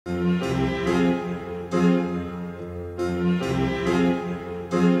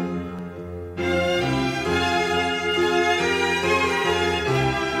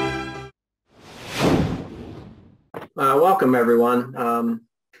welcome everyone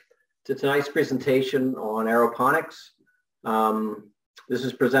to tonight's presentation on aeroponics. This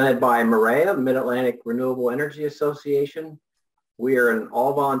is presented by MAREA, Mid-Atlantic Renewable Energy Association. We are an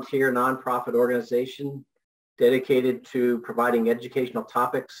all-volunteer nonprofit organization dedicated to providing educational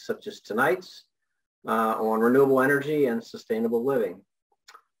topics such as tonight's on renewable energy and sustainable living.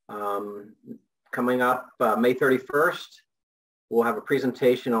 Coming up May 31st, we'll have a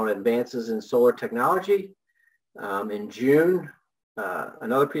presentation on advances in solar technology. In June,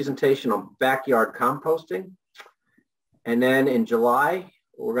 another presentation on backyard composting. And then in July,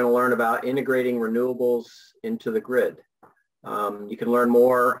 we're going to learn about integrating renewables into the grid. You can learn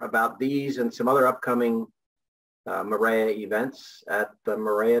more about these and some other upcoming MAREA events at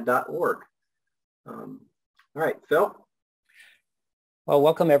marea.org. All right, Phil. Well,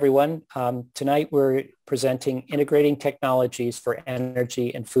 welcome everyone. Tonight we're presenting integrating technologies for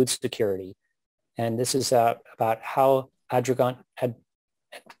energy and food security. And this is about how Adragone,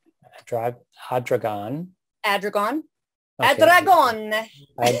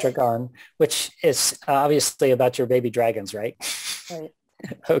 which is obviously about your baby dragons, right? Right.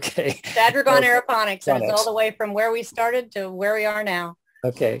 Okay. It's Adragone Aeroponics, and it's all the way from where we started to where we are now.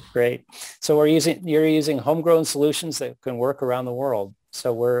 Okay, great. So you're using homegrown solutions that can work around the world.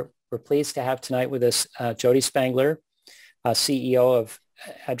 So we're pleased to have tonight with us Jody Spangler, CEO of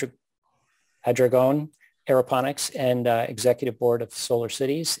Adragone Aeroponics and Executive Board of Solar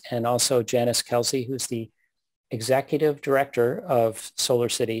Cities, and also Janice Kelsey, who's the Executive Director of Solar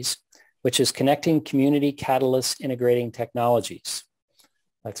Cities, which is connecting community catalysts integrating technologies.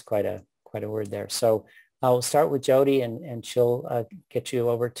 That's quite a word there. So I'll start with Jody, and she'll get you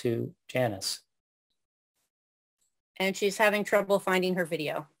over to Janice. And she's having trouble finding her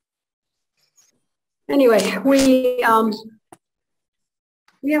video. Anyway, we have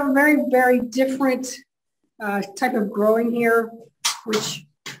a very, very different type of growing here, which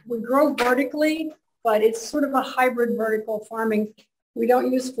we grow vertically, but it's sort of a hybrid vertical farming. We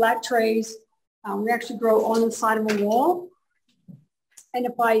don't use flat trays. We actually grow on the side of a wall. And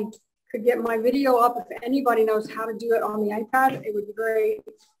if I could get my video up, if anybody knows how to do it on the iPad, it would be great.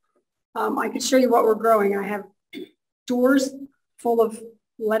 I could show you what we're growing. I have doors full of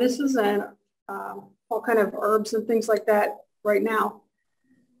lettuces and all kind of herbs and things like that right now.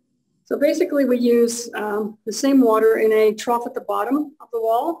 So basically we use the same water in a trough at the bottom of the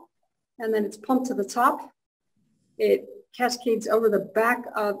wall, and then it's pumped to the top. It cascades over the back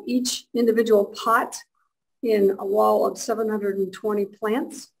of each individual pot in a wall of 720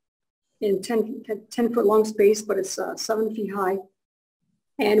 plants in 10 foot long space, but it's 7 feet high.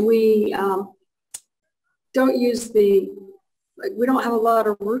 And we don't use we don't have a lot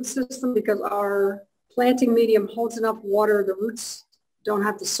of root system because our planting medium holds enough water. The roots don't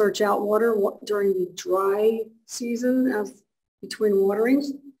have to search out water during the dry season as between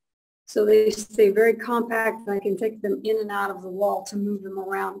waterings. So they stay very compact, and I can take them in and out of the wall to move them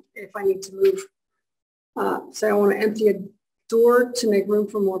around if I need to move. So I want to empty a door to make room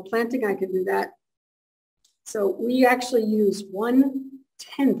for more planting, I can do that. So we actually use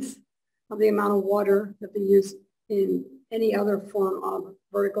 1/10 of the amount of water that they use in any other form of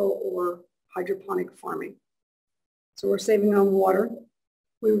vertical or hydroponic farming. So we're saving on water.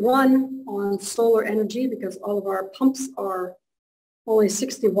 We run on solar energy because all of our pumps are only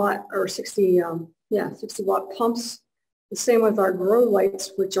 60 watt or 60 watt pumps. The same with our grow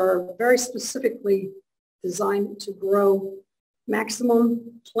lights, which are very specifically designed to grow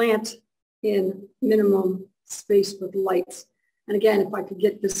maximum plant in minimum space with lights. And again, if I could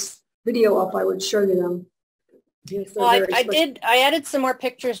get this video up, I would show you them. Well, I added some more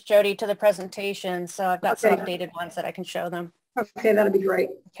pictures, Jody, to the presentation. So I've got some updated ones that I can show them. Okay, that'd be great.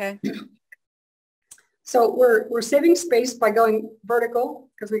 Okay. So we're saving space by going vertical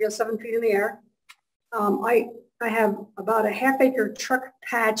because we go 7 feet in the air. I have about a half-acre truck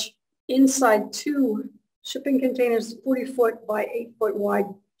patch inside 2 shipping containers, 40 foot by 8 foot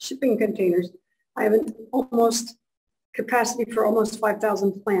wide shipping containers. I have almost capacity for almost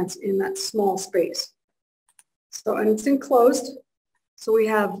 5,000 plants in that small space. So, and it's enclosed. So we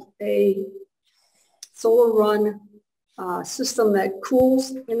have a solar run system that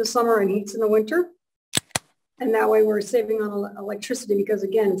cools in the summer and heats in the winter. And that way we're saving on electricity because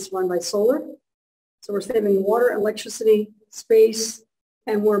again, it's run by solar. So we're saving water, electricity, space,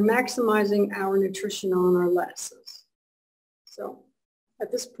 and we're maximizing our nutrition on our lettuces. So at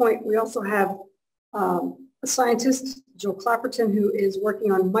this point, we also have a scientist, Joe Clapperton, who is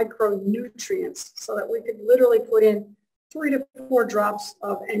working on micronutrients so that we could literally put in 3 to 4 drops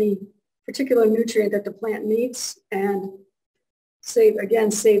of any particular nutrient that the plant needs and save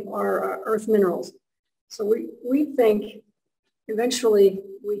our earth minerals. So we think eventually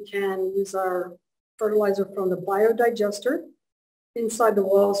we can use our fertilizer from the biodigester inside the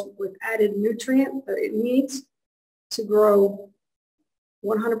walls with added nutrient that it needs to grow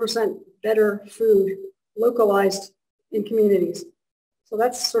 100% better food localized in communities. So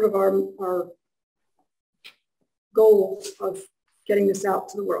that's sort of our goal of getting this out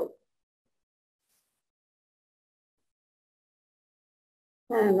to the world.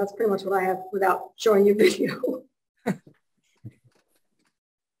 And that's pretty much what I have without showing you video.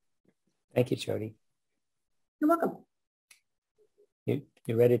 Thank you, Jody. You're welcome.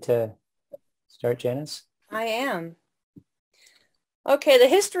 You ready to start, Janice? I am. Okay, the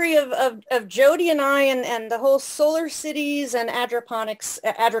history of Jody and I and the whole Solar Cities and Adragone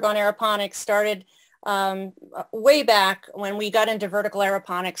Aeroponics started way back when we got into vertical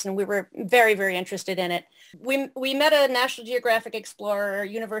aeroponics, and we were very, very interested in it. We met a National Geographic explorer,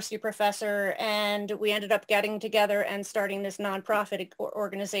 university professor, and we ended up getting together and starting this nonprofit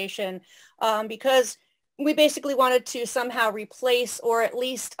organization because we basically wanted to somehow replace or at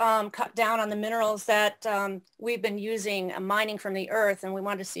least cut down on the minerals that we've been using, mining from the earth, and we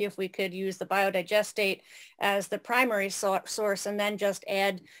wanted to see if we could use the biodigestate as the primary source and then just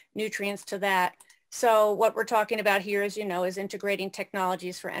add nutrients to that. So what we're talking about here is, is integrating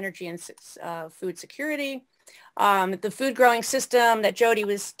technologies for energy and food security. The food growing system that Jody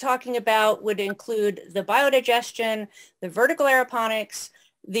was talking about would include the biodigestion, the vertical aeroponics,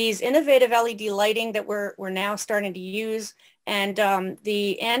 these innovative LED lighting that we're now starting to use, and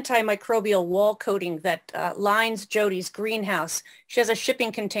the antimicrobial wall coating that lines Jody's greenhouse. She has a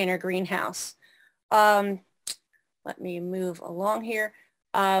shipping container greenhouse. Let me move along here.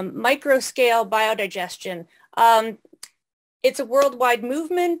 Micro-scale biodigestion. It's a worldwide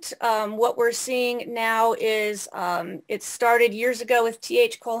movement. What we're seeing now is it started years ago with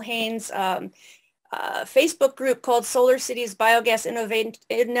T.H. Colhane's Facebook group called Solar Cities Biogas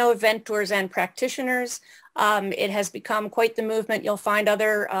Innovators and Practitioners. It has become quite the movement. You'll find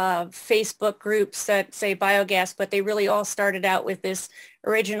other Facebook groups that say biogas, but they really all started out with this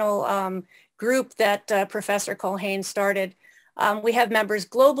original group that Professor Colhane started. We have members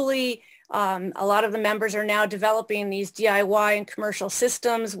globally. A lot of the members are now developing these DIY and commercial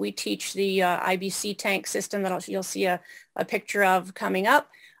systems. We teach the IBC tank system that you'll see a picture of coming up.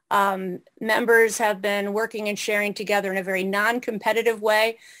 Members have been working and sharing together in a very non-competitive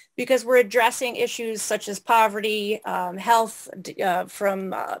way because we're addressing issues such as poverty, health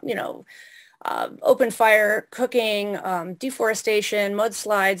from, open fire cooking, deforestation,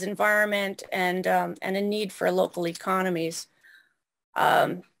 mudslides, environment, and a need for local economies.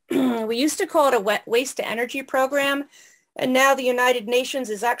 We used to call it a waste to energy program, and now the United Nations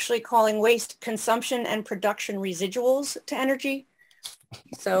is actually calling waste consumption and production residuals to energy.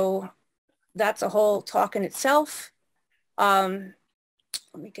 So that's a whole talk in itself. Let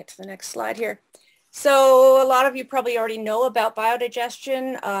me get to the next slide here. So a lot of you probably already know about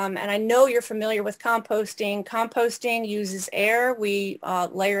biodigestion, and I know you're familiar with composting. Composting uses air. We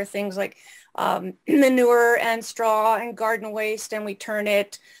layer things like manure and straw and garden waste, and we turn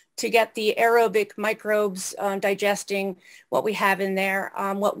it to get the aerobic microbes digesting what we have in there.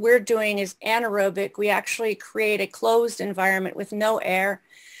 What we're doing is anaerobic. We actually create a closed environment with no air.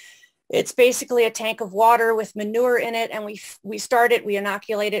 It's basically a tank of water with manure in it, and we start it, we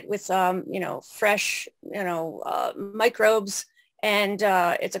inoculate it with fresh microbes, and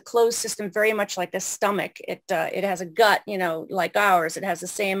it's a closed system, very much like the stomach. It has a gut, like ours. It has the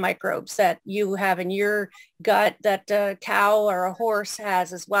same microbes that you have in your gut that a cow or a horse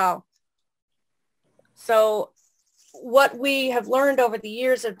has as well. So what we have learned over the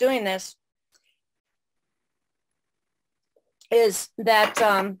years of doing this is that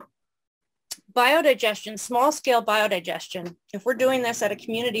biodigestion, small-scale biodigestion, if we're doing this at a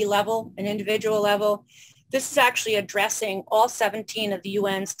community level, an individual level, this is actually addressing all 17 of the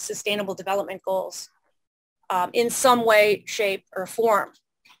UN's Sustainable Development Goals in some way, shape, or form.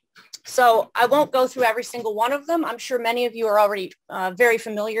 So I won't go through every single one of them. I'm sure many of you are already very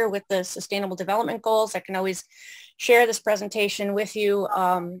familiar with the Sustainable Development Goals. I can always share this presentation with you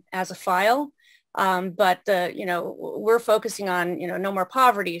as a file. But we're focusing on, no more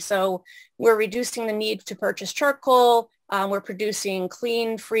poverty. So we're reducing the need to purchase charcoal. We're producing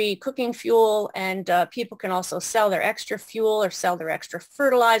clean, free cooking fuel, and people can also sell their extra fuel or sell their extra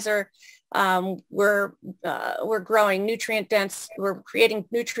fertilizer. We're growing we're creating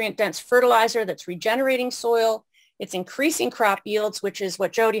nutrient dense fertilizer that's regenerating soil. It's increasing crop yields, which is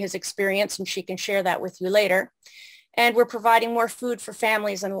what Jody has experienced, and she can share that with you later. And we're providing more food for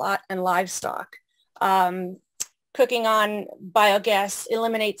families and livestock. cooking on biogas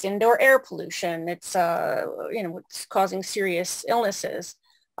eliminates indoor air pollution. It's, it's causing serious illnesses.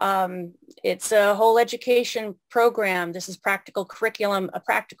 It's a whole education program. This is practical curriculum. A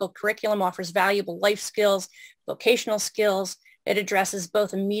practical curriculum offers valuable life skills, vocational skills. It addresses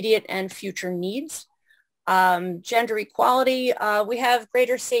both immediate and future needs. Gender equality, we have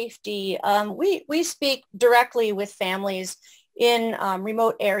greater safety. We speak directly with families in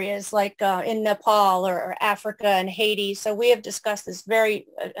remote areas like in Nepal or Africa and Haiti. So we have discussed this very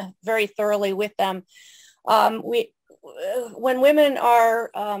thoroughly with them. When women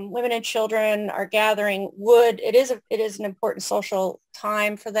and children are gathering wood, it is an important social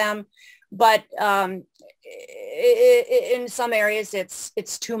time for them, but in some areas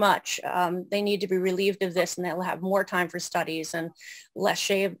it's too much. They need to be relieved of this, and they'll have more time for studies and less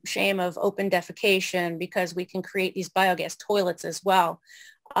shame of open defecation, because we can create these biogas toilets as well.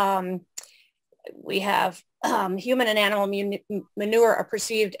 We have human and animal manure are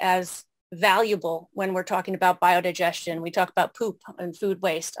perceived as valuable when we're talking about biodigestion. We talk about poop and food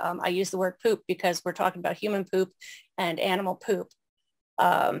waste. I use the word poop because we're talking about human poop and animal poop.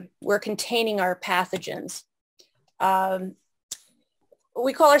 We're containing our pathogens.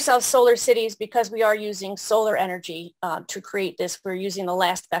 We call ourselves solar cities because we are using solar energy to create this. We're using the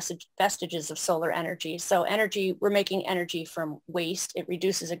last vestiges of solar energy. So energy, we're making energy from waste. It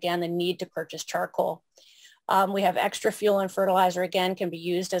reduces, again, the need to purchase charcoal. We have extra fuel and fertilizer, again, can be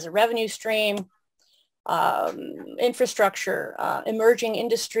used as a revenue stream. Infrastructure, emerging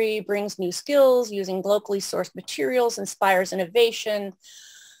industry brings new skills, using locally sourced materials, inspires innovation.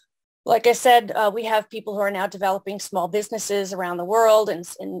 Like I said, we have people who are now developing small businesses around the world and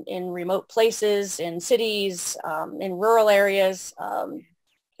in remote places, in cities, in rural areas,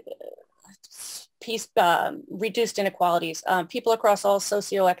 reduced inequalities. People across all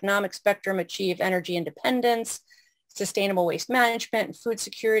socioeconomic spectrum achieve energy independence, sustainable waste management, and food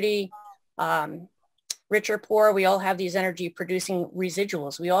security. Rich or poor, we all have these energy producing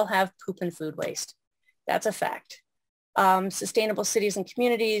residuals. We all have poop and food waste. That's a fact. Sustainable cities and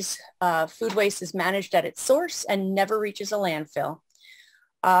communities, food waste is managed at its source and never reaches a landfill.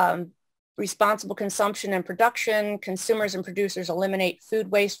 Responsible consumption and production, consumers and producers eliminate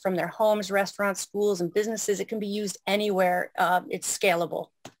food waste from their homes, restaurants, schools, and businesses. It can be used anywhere. It's scalable.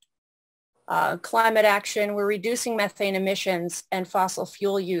 Climate action, we're reducing methane emissions and fossil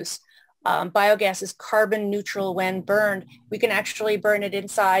fuel use. Biogas is carbon neutral when burned. We can actually burn it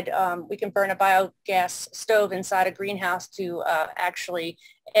inside. We can burn a biogas stove inside a greenhouse to actually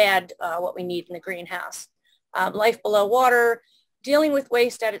add what we need in the greenhouse. Life below water, dealing with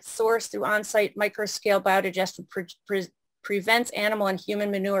waste at its source through on-site micro-scale biodigestion prevents animal and human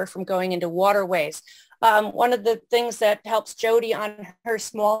manure from going into waterways. One of the things that helps Jody on her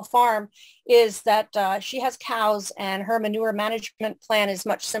small farm is that she has cows, and her manure management plan is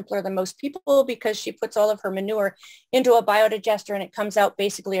much simpler than most people because she puts all of her manure into a biodigester and it comes out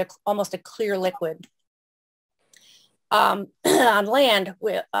basically almost a clear liquid. On land,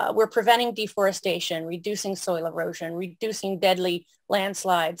 we're preventing deforestation, reducing soil erosion, reducing deadly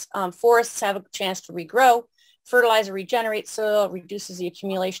landslides. Forests have a chance to regrow. Fertilizer regenerates soil, reduces the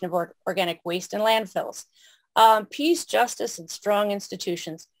accumulation of organic waste in landfills. Peace, justice, and strong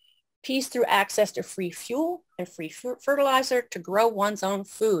institutions. Peace through access to free fuel and free fertilizer to grow one's own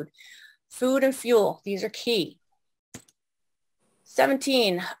food. Food and fuel, these are key.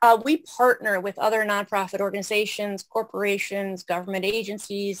 17, we partner with other nonprofit organizations, corporations, government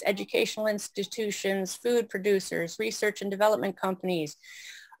agencies, educational institutions, food producers, research and development companies.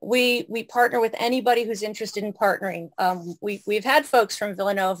 We partner with anybody who's interested in partnering. We've had folks from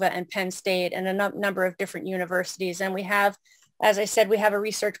Villanova and Penn State and a number of different universities. And we have, as I said, we have a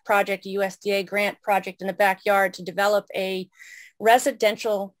research project, a USDA grant project in the backyard to develop a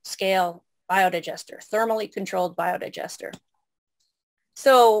residential scale biodigester, thermally controlled biodigester.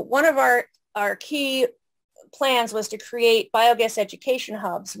 So one of our key plans was to create biogas education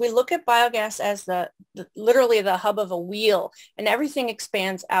hubs. We look at biogas as literally the hub of a wheel, and everything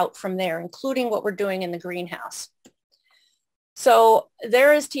expands out from there, including what we're doing in the greenhouse. So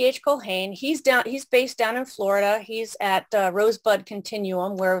there is T.H. Colhane. He's based down in Florida. He's at Rosebud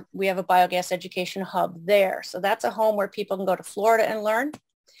Continuum, where we have a biogas education hub there. So that's a home where people can go to Florida and learn.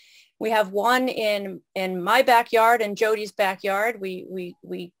 We have one in my backyard and Jody's backyard.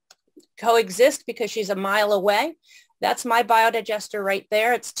 We coexist because she's a mile away. That's my biodigester right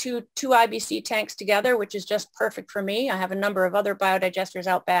there. It's two IBC tanks together, which is just perfect for me. I have a number of other biodigesters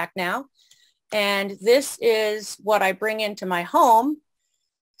out back now. And this is what I bring into my home.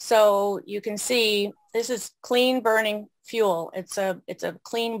 So you can see this is clean burning fuel. It's a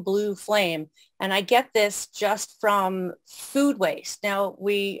clean blue flame. And I get this just from food waste. Now,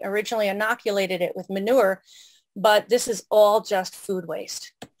 we originally inoculated it with manure, but this is all just food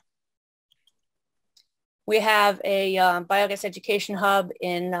waste. We have a biogas education hub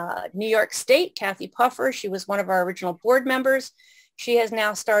in New York State, Kathy Puffer. She was one of our original board members. She has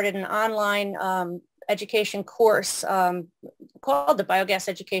now started an online education course called the Biogas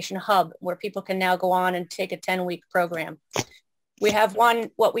Education Hub, where people can now go on and take a 10-week program. We have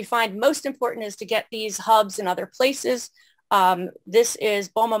one, what we find most important is to get these hubs in other places. This is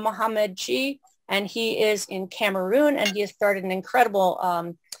Boma Mohammed Chi, and he is in Cameroon, and he has started an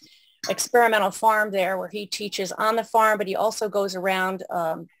incredible experimental farm there where he teaches on the farm, but he also goes around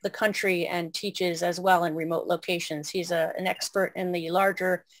the country and teaches as well in remote locations. He's an expert in the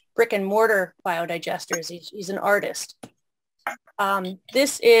larger brick and mortar biodigesters. He's an artist.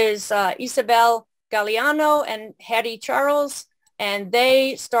 This is Isabel Galliano and Hattie Charles, and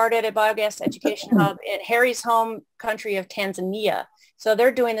they started a biogas education hub in Harry's home country of Tanzania. So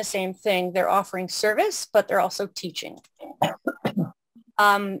they're doing the same thing. They're offering service, but they're also teaching.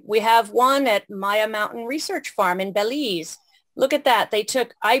 We have one at Maya Mountain Research Farm in Belize. Look at that. They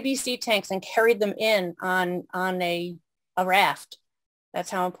took IBC tanks and carried them in on a raft. That's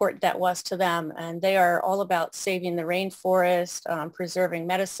how important that was to them. And they are all about saving the rainforest, preserving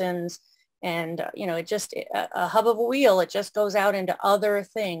medicines, and, you know, it just, a hub of a wheel, it just goes out into other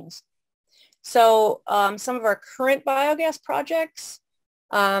things. So some of our current biogas projects,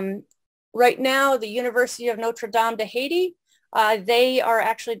 right now, the University of Notre Dame de Haiti, they are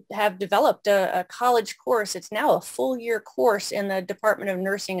actually have developed a college course. It's now a full year course in the Department of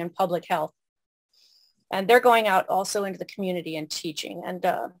Nursing and Public Health. And they're going out also into the community and teaching.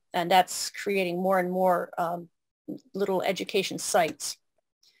 And that's creating more and more little education sites.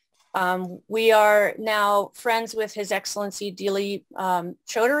 We are now friends with His Excellency Dilip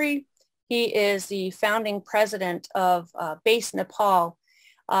Chaudhary. He is the founding president of Base Nepal.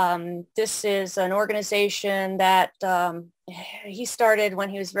 This is an organization that he started when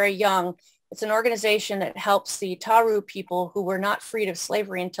he was very young. It's an organization that helps the Taru people who were not freed of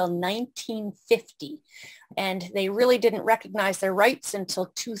slavery until 1950. And they really didn't recognize their rights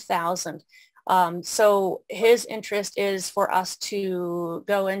until 2000. So his interest is for us to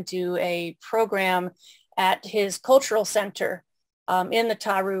go and do a program at his cultural center in the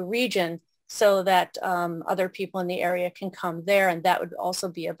Taru region, so that other people in the area can come there, and that would also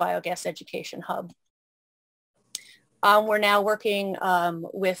be a biogas education hub. We're now working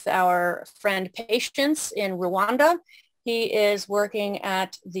with our friend Patience in Rwanda. He is working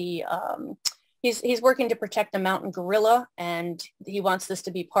at the, he's working to protect the mountain gorilla, and he wants this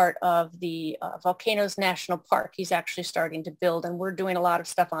to be part of the Volcanoes National Park. He's actually starting to build, and we're doing a lot of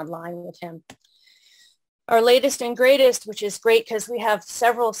stuff online with him. Our latest and greatest, which is great because we have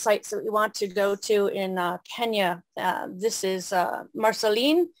several sites that we want to go to in Kenya. This is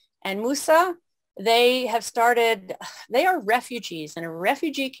Marceline and Musa. They have started, they are refugees in a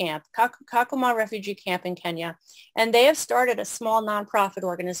refugee camp, Kakuma refugee camp in Kenya. And they have started a small nonprofit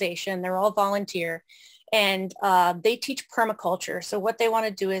organization. They're all volunteer, and they teach permaculture. So what they want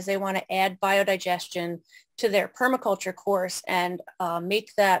to do is they want to add biodigestion to their permaculture course and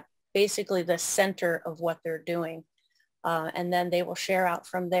make that basically the center of what they're doing. And then they will share out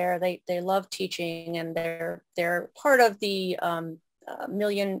from there. They love teaching, and they're part of the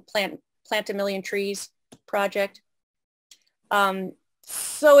Plant a Million Trees project.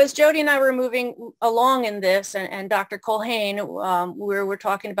 So as Jody and I were moving along in this, and Dr. Colhane, we're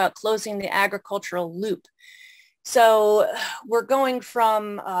talking about closing the agricultural loop. So we're going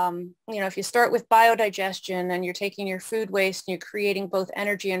from, you know, if you start with biodigestion and you're taking your food waste and you're creating both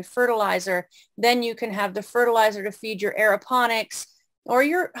energy and fertilizer, then you can have the fertilizer to feed your aeroponics or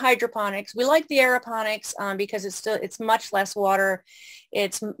your hydroponics. We like the aeroponics because it's much less water.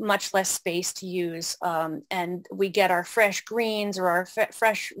 It's much less space to use. And we get our fresh greens or our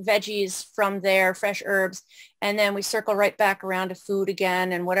fresh veggies from there, fresh herbs. And then we circle right back around to food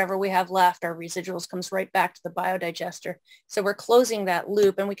again. And whatever we have left, our residuals comes right back to the biodigester. So we're closing that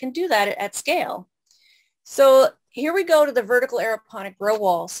loop, and we can do that at scale. So here we go to the vertical aeroponic grow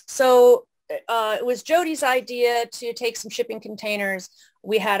walls. So it was Jody's idea to take some shipping containers.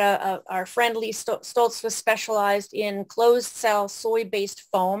 We had our friend Lee Stoltz was specialized in closed cell soy-based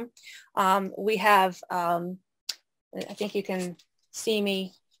foam. We have, I think you can see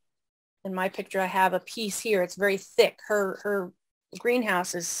me in my picture. I have a piece here. It's very thick. Her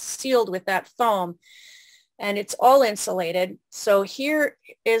greenhouse is sealed with that foam, and it's all insulated. So here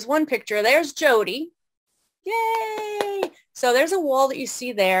is one picture. There's Jody. Yay! So there's a wall that you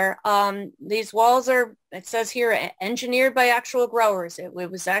see there. These walls are, it says here, engineered by actual growers. It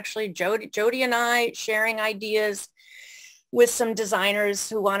was actually Jody and I sharing ideas with some designers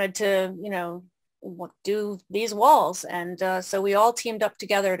who wanted to, you know, do these walls. And so we all teamed up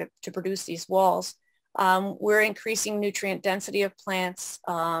together to produce these walls. We're increasing nutrient density of plants.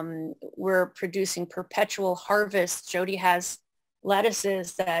 We're producing perpetual harvests. Jody has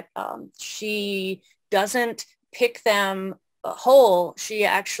lettuces that she doesn't pick them whole. She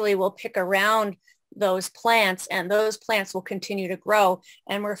actually will pick around those plants, and those plants will continue to grow.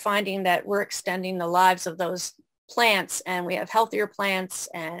 And we're finding that we're extending the lives of those plants, and we have healthier plants,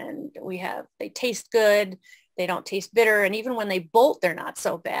 and they taste good. They don't taste bitter. And even when they bolt, they're not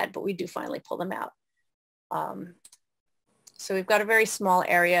so bad, but we do finally pull them out. So we've got a very small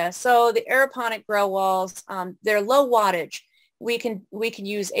area. So the aeroponic grow walls, they're low wattage. We can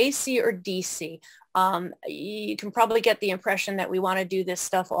use AC or DC. You can probably get the impression that we want to do this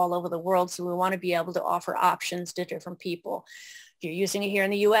stuff all over the world. So we want to be able to offer options to different people. If you're using it here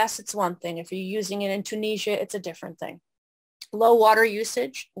in the US, it's one thing. If you're using it in Tunisia, it's a different thing. Low water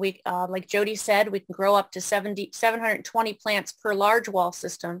usage. Like Jody said, we can grow up to 720 plants per large wall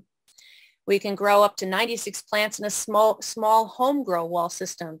system. We can grow up to 96 plants in a small home grow wall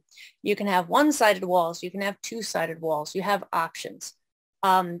system. You can have one-sided walls. You can have two-sided walls. You have options.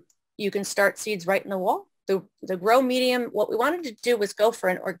 You can start seeds right in the wall. The grow medium, what we wanted to do was go for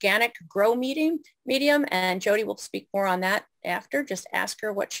an organic grow medium, and Jody will speak more on that after. Just ask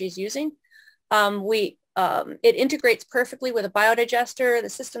her what she's using. It integrates perfectly with a biodigester. The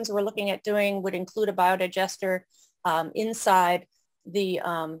systems we're looking at doing would include a biodigester inside the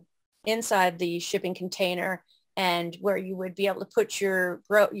shipping container, and where you would be able to put your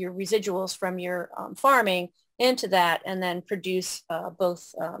residuals from your farming into that, and then produce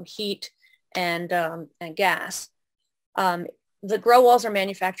both heat and gas. The grow walls are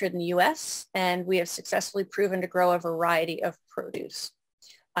manufactured in the US, and we have successfully proven to grow a variety of produce.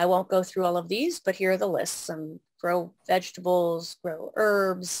 I won't go through all of these, but here are the lists. Grow vegetables, grow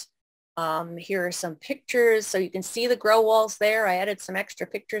herbs. Here are some pictures. So you can see the grow walls there. I added some extra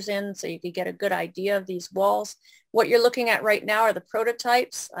pictures in so you could get a good idea of these walls. What you're looking at right now are the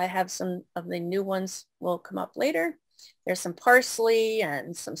prototypes. I have some of the new ones will come up later. There's some parsley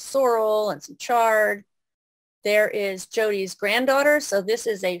and some sorrel and some chard. There is Jody's granddaughter. So this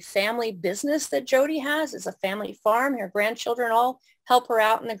is a family business that Jody has. It's a family farm. Her grandchildren all help her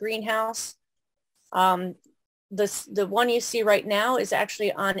out in the greenhouse. The one you see right now is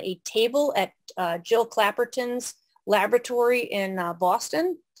actually on a table at Jill Clapperton's laboratory in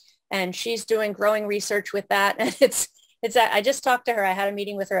Boston, and she's doing growing research with that. And I just talked to her. I had a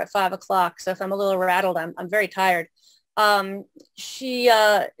meeting with her at 5 o'clock. So if I'm a little rattled, I'm very tired.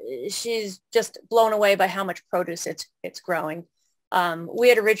 She's just blown away by how much produce it's growing. We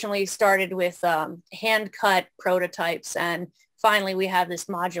had originally started with hand cut prototypes, and finally we have this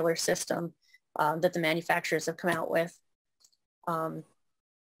modular system that the manufacturers have come out with.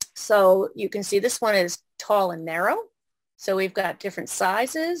 So you can see this one is tall and narrow. So we've got different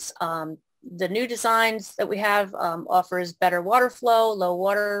sizes. The new designs that we have offers better water flow, low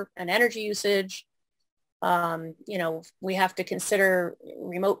water and energy usage. You know, we have to consider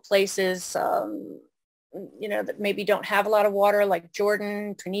remote places, you know, that maybe don't have a lot of water, like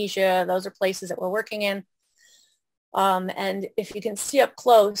Jordan, Tunisia. Those are places that we're working in. And if you can see up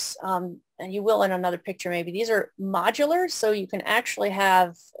close, and you will in another picture maybe, these are modular, so you can actually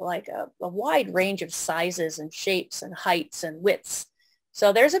have like a wide range of sizes and shapes and heights and widths.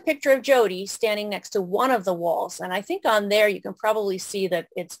 So there's a picture of Jody standing next to one of the walls, and I think on there you can probably see that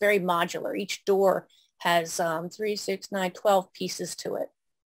it's very modular. Each door has 3, 6, 9, 12 pieces to it.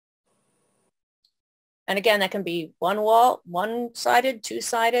 And again, that can be one wall, one-sided,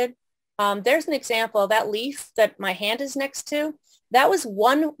 two-sided. There's an example of that leaf that my hand is next to. That was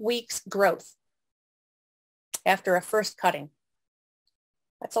 1 week's growth after a first cutting.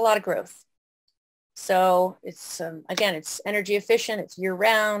 That's a lot of growth. So it's, again, it's energy efficient, it's year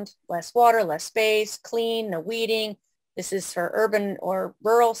round, less water, less space, clean, no weeding. This is for urban or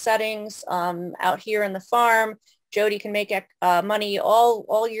rural settings. Out here in the farm, Jody can make money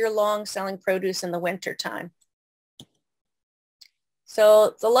all year long selling produce in the winter time.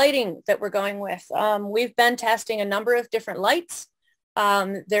 So the lighting that we're going with, we've been testing a number of different lights.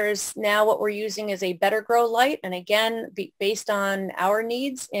 There's now what we're using is a Better Grow light. And again, based on our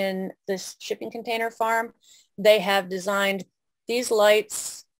needs in this shipping container farm, they have designed these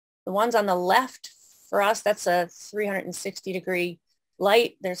lights. The ones on the left for us, that's a 360-degree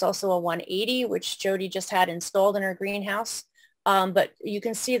light. There's also a 180, which Jody just had installed in her greenhouse. But you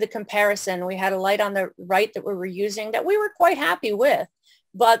can see the comparison. We had a light on the right that we were using that we were quite happy with,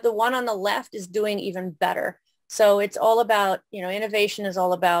 but the one on the left is doing even better. So it's all about, innovation is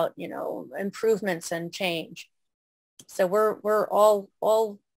all about, improvements and change. So we're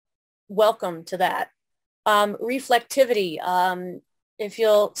all welcome to that. Reflectivity. If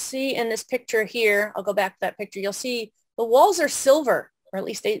you'll see in this picture here, I'll go back to that picture, you'll see the walls are silver, or at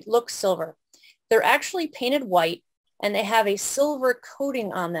least they look silver. They're actually painted white and they have a silver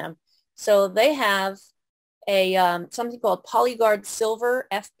coating on them. So they have a something called PolyGuard Silver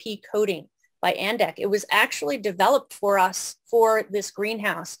FP coating by Andec. It was actually developed for us for this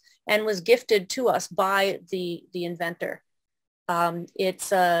greenhouse and was gifted to us by the inventor.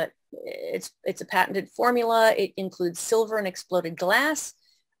 It's a patented formula. It includes silver and exploded glass.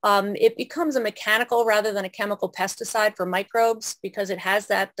 It becomes a mechanical rather than a chemical pesticide for microbes because it has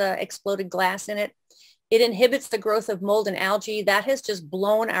that exploded glass in it. It inhibits the growth of mold and algae. That has just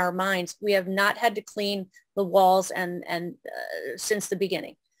blown our minds. We have not had to clean the walls and since the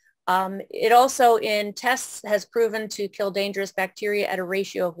beginning. It also in tests has proven to kill dangerous bacteria at a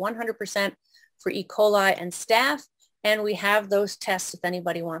ratio of 100% for E. coli and staph. And we have those tests if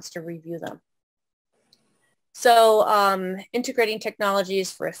anybody wants to review them. So integrating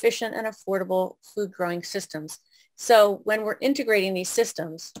technologies for efficient and affordable food growing systems. So when we're integrating these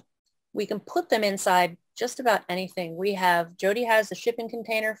systems, we can put them inside just about anything. Jody has the shipping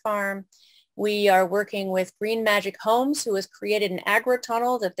container farm. We are working with Green Magic Homes, who has created an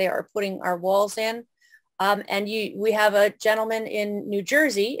agro-tunnel that they are putting our walls in. We have a gentleman in New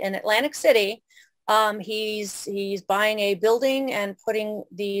Jersey, in Atlantic City. He's buying a building and putting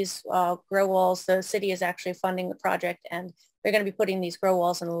these grow walls. The city is actually funding the project, and they're going to be putting these grow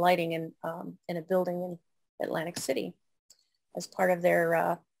walls and lighting in a building in Atlantic City as part of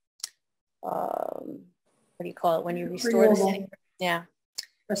their what do you call it when you restore the city? Yeah.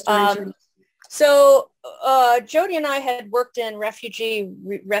 Restoration. So Jody and I had worked in refugee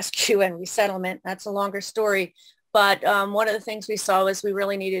rescue and resettlement. That's a longer story. But one of the things we saw was we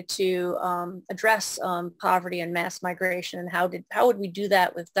really needed to address poverty and mass migration, and how would we do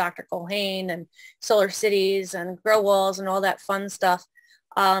that with Dr. Culhane and Solar Cities and Grow Walls and all that fun stuff.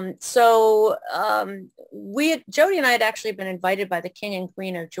 Jody and I had actually been invited by the King and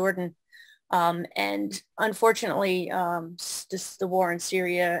Queen of Jordan. And unfortunately, the war in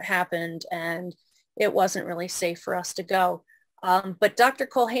Syria happened and it wasn't really safe for us to go. But Dr.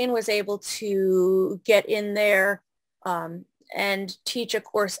 Culhane was able to get in there and teach a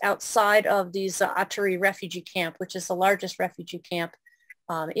course outside of these Atari refugee camp, which is the largest refugee camp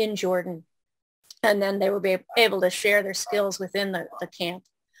in Jordan. And then they were able to share their skills within the camp.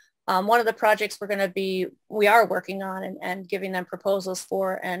 One of the projects we are working on and giving them proposals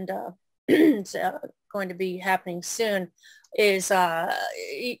for, and it's going to be happening soon, is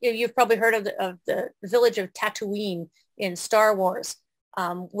you've probably heard of the village of Tatooine in Star Wars.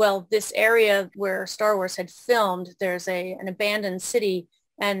 Well, this area where Star Wars had filmed, there's an abandoned city,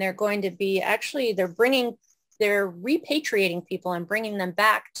 and they're going to be they're repatriating people and bringing them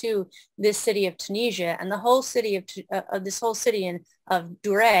back to this city of Tunisia, and the whole city of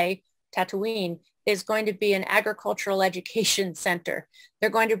Duray, Tatooine, is going to be an agricultural education center. They're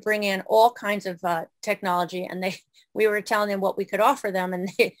going to bring in all kinds of technology, and we were telling them what we could offer them, and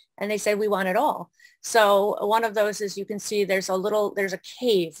they said we want it all. So one of those is, you can see there's a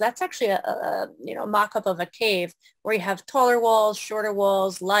cave. That's actually a mock-up of a cave where you have taller walls, shorter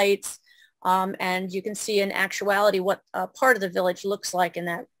walls, lights, and you can see in actuality what part of the village looks like in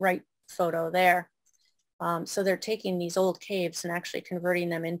that right photo there. So they're taking these old caves and actually converting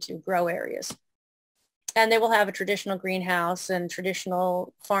them into grow areas. And they will have a traditional greenhouse and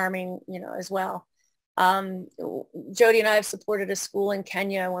traditional farming, as well. Jody and I have supported a school in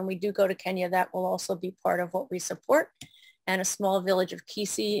Kenya. When we do go to Kenya, that will also be part of what we support. And a small village of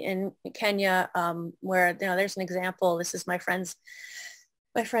Kisii in Kenya, where, there's an example. This is my friend's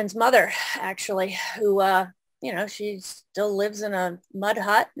mother, actually, who, she still lives in a mud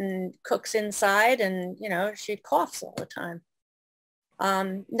hut and cooks inside, and, she coughs all the time.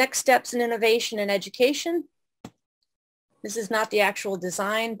 Next steps in innovation and education. This is not the actual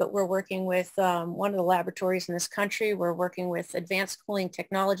design, but we're working with one of the laboratories in this country. We're working with Advanced Cooling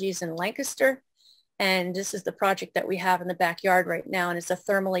Technologies in Lancaster. And this is the project that we have in the backyard right now. And it's a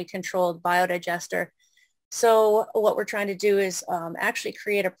thermally controlled biodigester. So what we're trying to do is actually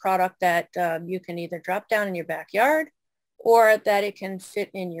create a product that you can either drop down in your backyard or that it can fit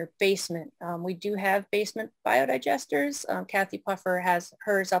in your basement. We do have basement biodigesters. Kathy Puffer has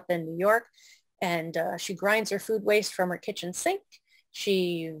hers up in New York, and she grinds her food waste from her kitchen sink.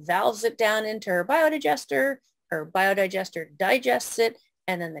 She valves it down into her biodigester, her biodigester digests it,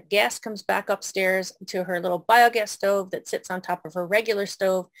 and then the gas comes back upstairs to her little biogas stove that sits on top of her regular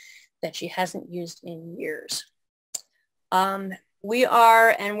stove that she hasn't used in years.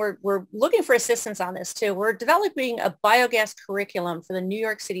 We're looking for assistance on this too. We're developing a biogas curriculum for the New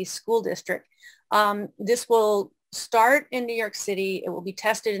York City School District. This will start in New York City. It will be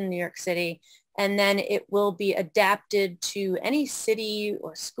tested in New York City, and then it will be adapted to any city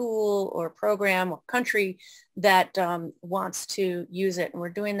or school or program or country that wants to use it. And we're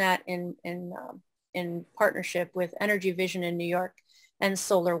doing that in partnership with Energy Vision in New York and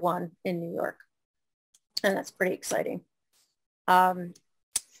Solar One in New York. And that's pretty exciting.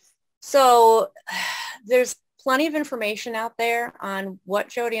 So there's plenty of information out there on what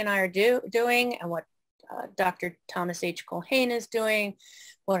Jody and I are doing and what Dr. Thomas H. Culhane is doing,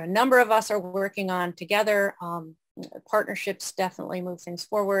 what a number of us are working on together. Partnerships definitely move things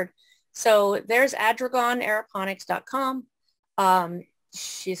forward. So there's AdragoneAeroponics.com.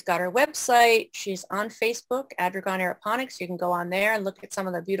 She's got her website. She's on Facebook, Adragone Aeroponics. You can go on there and look at some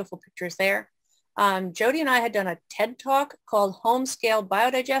of the beautiful pictures there. Jody and I had done a TED Talk called Home Scale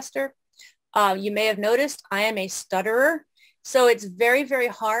Biodigester. You may have noticed I am a stutterer, so it's very, very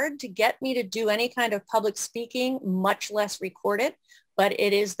hard to get me to do any kind of public speaking, much less record it, but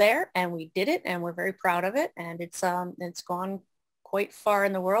it is there and we did it and we're very proud of it. And it's gone quite far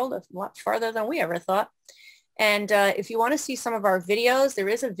in the world, a lot farther than we ever thought. And if you want to see some of our videos, there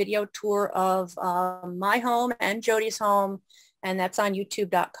is a video tour of my home and Jody's home. And that's on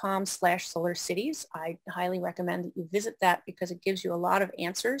youtube.com/solarcities. I highly recommend that you visit that because it gives you a lot of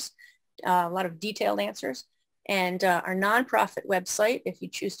answers, a lot of detailed answers. And our nonprofit website, if you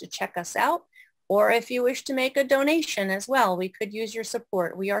choose to check us out, or if you wish to make a donation as well, we could use your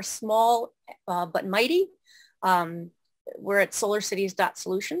support. We are small but mighty. We're at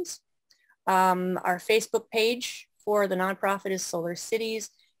solarcities.solutions. Our Facebook page for the nonprofit is Solar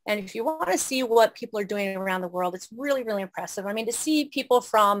Cities. And if you want to see what people are doing around the world, it's really, really impressive. I mean, to see people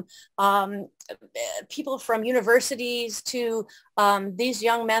from universities to these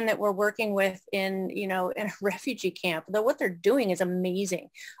young men that we're working with in a refugee camp, what they're doing is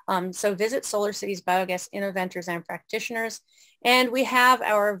amazing. So visit Solar Cities Biogas Innoventors and Practitioners. And we have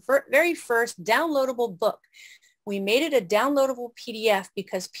our very first downloadable book. We made it a downloadable PDF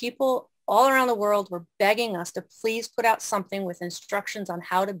because people all around the world were begging us to please put out something with instructions on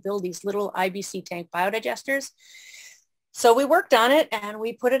how to build these little IBC tank biodigesters. So we worked on it and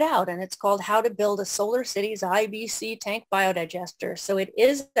we put it out, and it's called How to Build a Solar Cities IBC Tank Biodigester. So it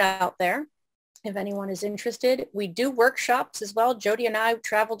is out there if anyone is interested. We do workshops as well. Jody and I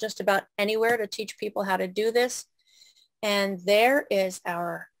travel just about anywhere to teach people how to do this. And there is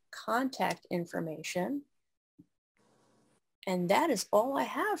our contact information. And that is all I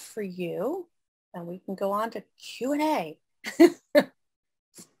have for you. And we can go on to Q&A.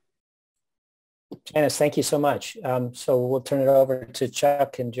 Janice, thank you so much. So we'll turn it over to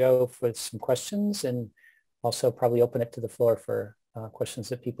Chuck and Joe for some questions, and also probably open it to the floor for questions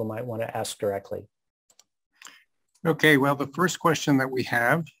that people might want to ask directly. Okay, well, the first question that we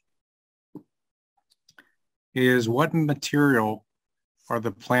have is, what material are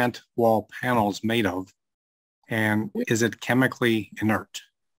the plant wall panels made of? And is it chemically inert?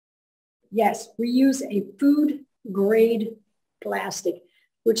 Yes, we use a food grade plastic,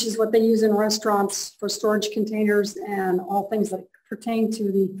 which is what they use in restaurants for storage containers and all things that pertain to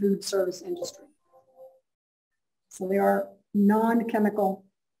the food service industry. So they are non-chemical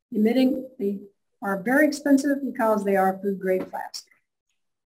emitting. They are very expensive because they are food grade plastic.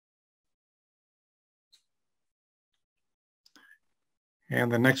 And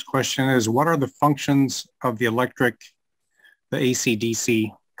the next question is, what are the functions of the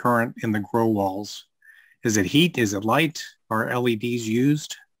AC/DC current in the grow walls? Is it heat? Is it light? Are LEDs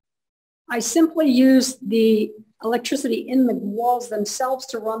used? I simply use the electricity in the walls themselves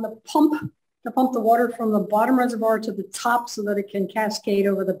to run the pump, to pump the water from the bottom reservoir to the top so that it can cascade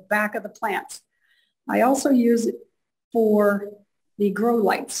over the back of the plants. I also use it for the grow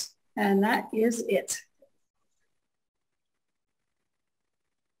lights, and that is it.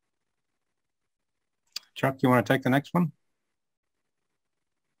 Chuck, you want to take the next one?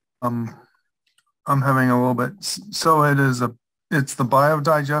 I'm having a little bit. So it's the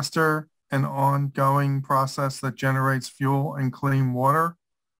biodigester, an ongoing process that generates fuel and clean water,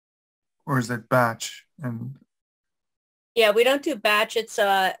 or is it batch? And yeah, we don't do batch. It's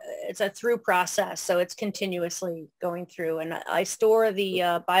a through process, so it's continuously going through. And I store the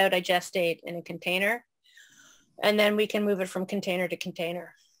biodigestate in a container, and then we can move it from container to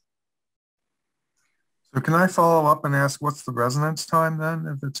container. So can I follow up and ask what's the residence time then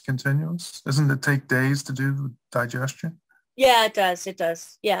if it's continuous? Doesn't it take days to do the digestion? Yeah, it does. It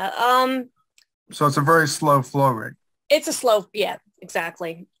does. Yeah. So it's a very slow flow rate. It's a slow, yeah,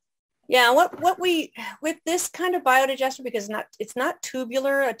 exactly. Yeah, what we with this kind of biodigester, because it's not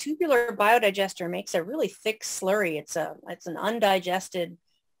tubular. A tubular biodigester makes a really thick slurry. It's an undigested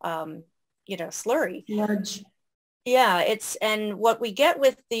slurry. Large. Yeah, and what we get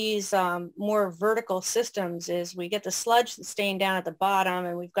with these more vertical systems is we get the sludge staying down at the bottom,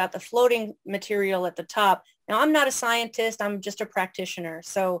 and we've got the floating material at the top. Now, I'm not a scientist, I'm just a practitioner,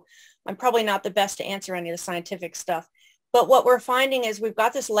 so I'm probably not the best to answer any of the scientific stuff. But what we're finding is we've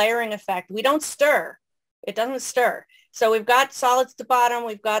got this layering effect. We don't stir. It doesn't stir. So we've got solids at the bottom,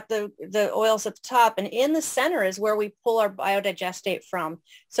 we've got the oils at the top, and in the center is where we pull our biodigestate from.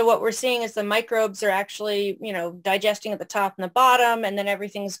 So what we're seeing is the microbes are actually, digesting at the top and the bottom, and then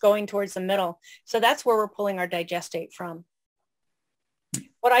everything's going towards the middle. So that's where we're pulling our digestate from.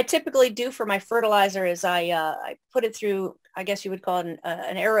 What I typically do for my fertilizer is I put it through, I guess you would call it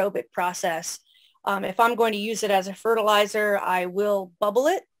an aerobic process. If I'm going to use it as a fertilizer, I will bubble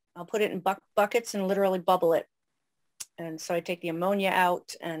it. I'll put it in buckets and literally bubble it. And so I take the ammonia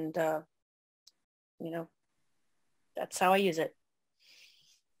out and, that's how I use it.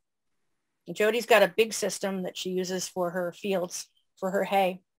 And Jody's got a big system that she uses for her fields, for her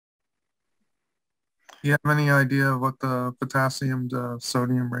hay. Do you have any idea what the potassium to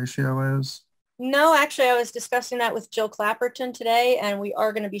sodium ratio is? No, actually, I was discussing that with Jill Clapperton today, and we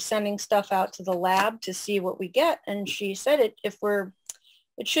are going to be sending stuff out to the lab to see what we get. And she said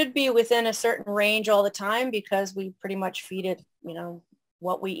it should be within a certain range all the time because we pretty much feed it,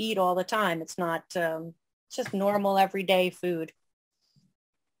 what we eat all the time. It's not, it's just normal everyday food.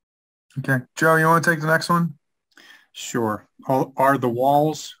 Okay. Joe, you want to take the next one? Sure. Are the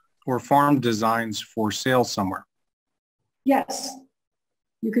walls or farm designs for sale somewhere? Yes,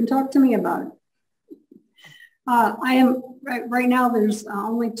 you can talk to me about it. I am right now. There's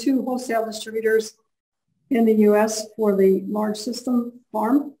only 2 wholesale distributors in the U.S. for the large system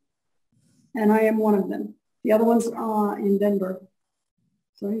farm, and I am one of them. The other one's in Denver,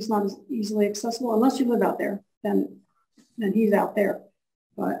 so he's not as easily accessible unless you live out there. Then he's out there.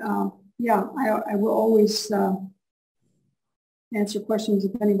 But yeah, I will always answer questions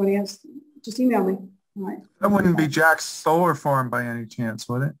if anybody has. Just email me. All right. That wouldn't be Jack's solar farm by any chance,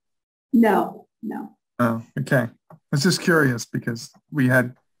 would it? No. Oh, okay. I was just curious because we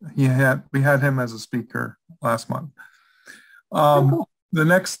had him as a speaker last month. Cool. The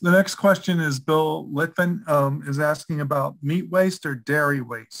next question is Bill Litvin is asking about meat waste or dairy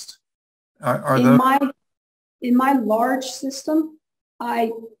waste. In my large system,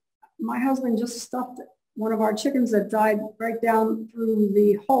 my husband just stuffed one of our chickens that died right down through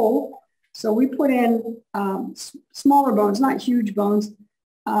the hole. So we put in smaller bones, not huge bones.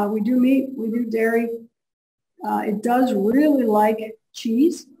 We do meat, we do dairy. It does really like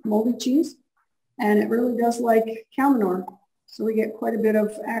cheese, moldy cheese, and it really does like cow manure. So we get quite a bit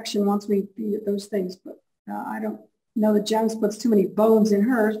of action once we feed it those things. But I don't know that Janice puts too many bones in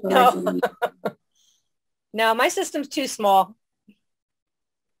hers. But no. No, my system's too small.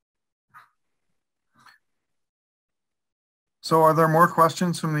 So are there more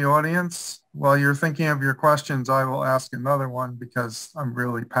questions from the audience? While you're thinking of your questions, I will ask another one because I'm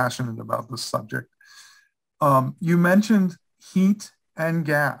really passionate about this subject. You mentioned heat and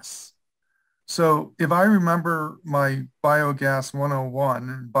gas. So if I remember my biogas 101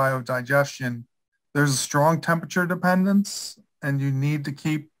 and biodigestion, there's a strong temperature dependence and you need to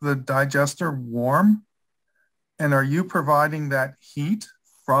keep the digester warm. And are you providing that heat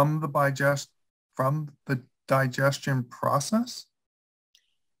from the digestion process?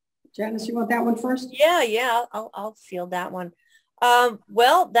 Janice, you want that one first? Yeah, I'll field that one.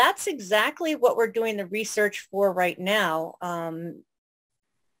 Well, that's exactly what we're doing the research for right now.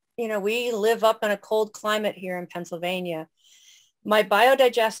 We live up in a cold climate here in Pennsylvania. My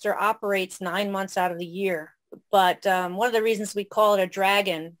biodigester operates 9 months out of the year, but one of the reasons we call it a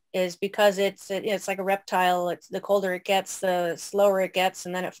dragon is because it's like a reptile. It's the colder it gets, the slower it gets,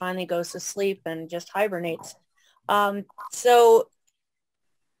 and then it finally goes to sleep and just hibernates. So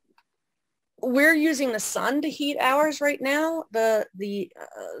we're using the sun to heat ours right now. The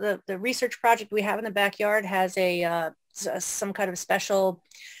research project we have in the backyard has some kind of special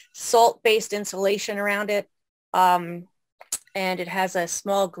salt-based insulation around it, and it has a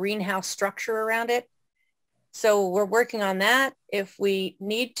small greenhouse structure around it. So we're working on that. If we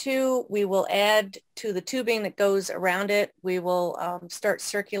need to, we will add to the tubing that goes around it. We will start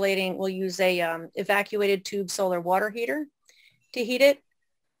circulating. We'll use a evacuated tube solar water heater to heat it.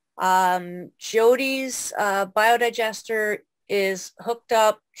 Jody's biodigester is hooked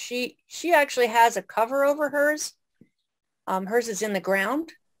up. She actually has a cover over hers. Hers is in the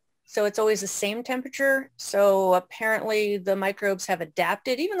ground, so it's always the same temperature. So apparently the microbes have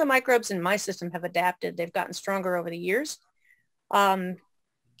adapted. Even the microbes in my system have adapted. They've gotten stronger over the years.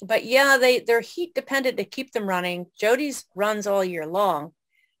 But yeah, they're heat dependent to keep them running. Jody's runs all year long.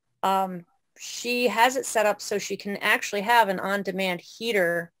 She has it set up so she can actually have an on-demand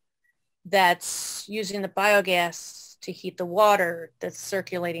heater that's using the biogas to heat the water that's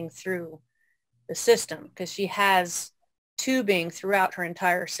circulating through the system, because she has tubing throughout her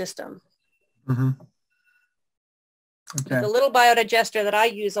entire system. Mm-hmm. Okay. The little biodigester that I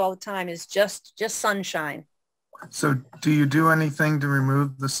use all the time is just sunshine. So do you do anything to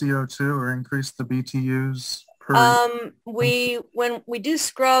remove the CO2 or increase the BTUs per? When we do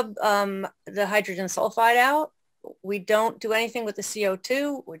scrub the hydrogen sulfide out, we don't do anything with the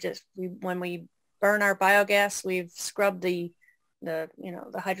CO2. When we burn our biogas, we've scrubbed the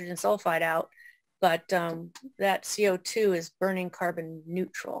hydrogen sulfide out, but that CO2 is burning carbon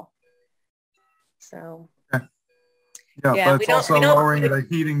neutral. So okay. Yeah, but it's also lowering the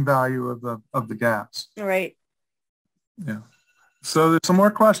heating value of the gas. Right. Yeah. So there's some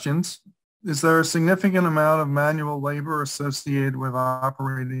more questions. Is there a significant amount of manual labor associated with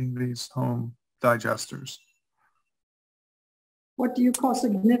operating these home digesters? What do you call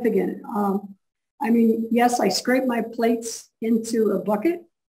significant? I mean, yes, I scrape my plates into a bucket.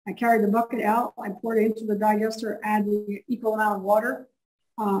 I carry the bucket out. I pour it into the digester, add the equal amount of water,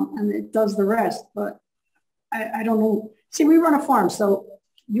 and it does the rest. But I don't know. See, we run a farm, so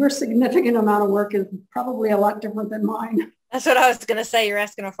your significant amount of work is probably a lot different than mine. That's what I was going to say. You're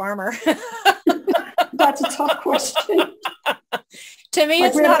asking a farmer. That's a tough question. To me,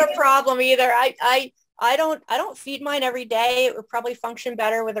 it's not a problem either. I don't feed mine every day. It would probably function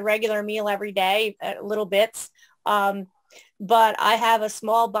better with a regular meal every day, little bits. But I have a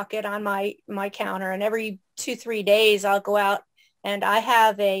small bucket on my counter, and every 2-3 days I'll go out, and I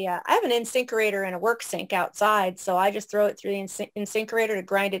have an incinerator and a work sink outside. So I just throw it through the incinerator to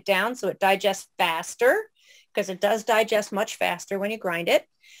grind it down so it digests faster, because it does digest much faster when you grind it.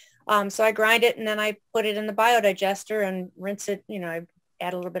 So I grind it, and then I put it in the biodigester and rinse it. I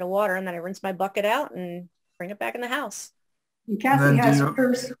add a little bit of water, and then I rinse my bucket out and bring it back in the house. And Kathy has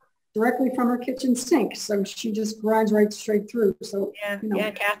hers directly from her kitchen sink, so she just grinds right straight through. So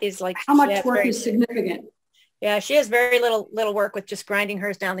yeah, Kathy's like, how much work is significant? Yeah, she has very little work with just grinding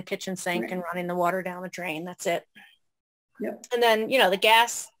hers down the kitchen sink and running the water down the drain. That's it. Yep. And then the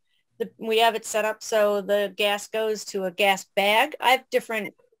gas, we have it set up so the gas goes to a gas bag.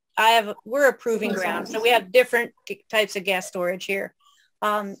 We're a proving ground, so we have different types of gas storage here.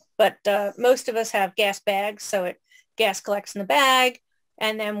 But most of us have gas bags, so gas collects in the bag,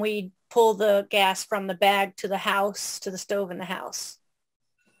 and then we pull the gas from the bag to the house, to the stove in the house.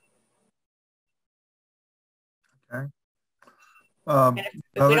 Okay.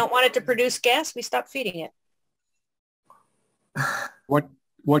 If we don't want it to produce gas, we stop feeding it.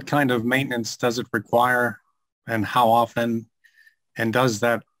 What kind of maintenance does it require, and how often, and does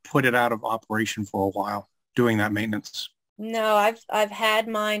that put it out of operation for a while, doing that maintenance? No, I've had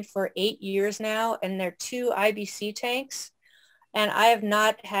mine for 8 years now, and they're 2 IBC tanks, and I have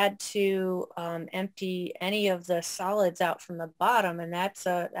not had to empty any of the solids out from the bottom, and that's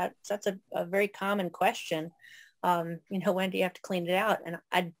a very common question. When do you have to clean it out? And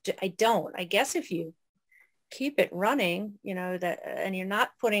I don't. I guess if you keep it running, and you're not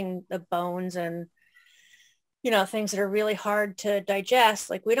putting the bones and things that are really hard to digest,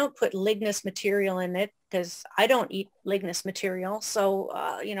 like we don't put lignous material in it, because I don't eat lignous material. So,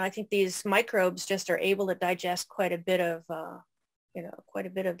 I think these microbes just are able to digest quite a bit of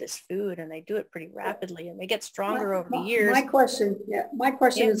this food, and they do it pretty rapidly, and they get stronger over the years. My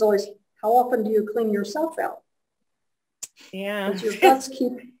question is always, how often do you clean yourself out? Yeah. Because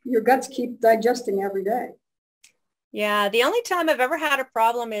your guts keep digesting every day. Yeah. The only time I've ever had a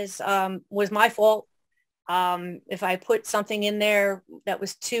problem was my fault. If I put something in there that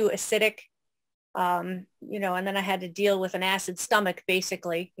was too acidic, and then I had to deal with an acid stomach,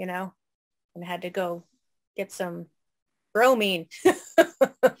 basically, and had to go get some bromine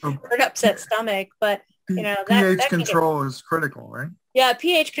for an upset stomach. But, pH control is critical, right? Yeah,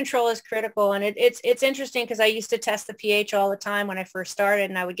 pH control is critical. And it's interesting, because I used to test the pH all the time when I first started,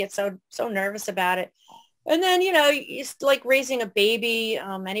 and I would get so nervous about it. And then, it's like raising a baby.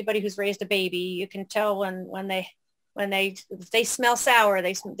 Anybody who's raised a baby, you can tell when they smell sour,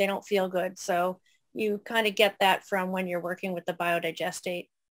 they don't feel good. So you kind of get that from when you're working with the biodigestate.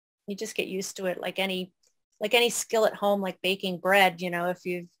 You just get used to it, like any like any skill at home, like baking bread, if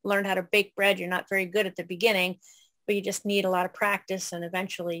you've learned how to bake bread, you're not very good at the beginning, but you just need a lot of practice. And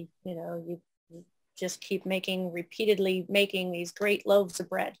eventually, you just keep repeatedly making these great loaves of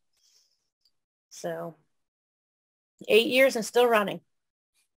bread. So 8 years and still running.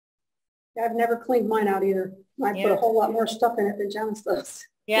 I've never cleaned mine out either. I put a whole lot more stuff in it than Janice does.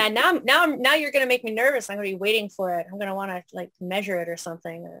 Yeah, now you're going to make me nervous. I'm going to be waiting for it. I'm going to want to like measure it or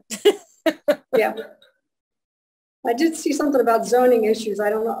something. Yeah. I did see something about zoning issues.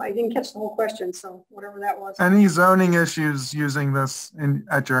 I don't know. I didn't catch the whole question, so whatever that was. Any zoning issues using this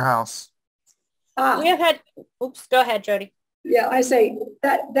at your house? We have had, oops, go ahead, Jody. Yeah, I say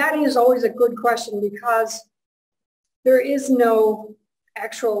that is always a good question because there is no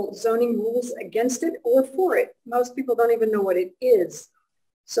actual zoning rules against it or for it. Most people don't even know what it is.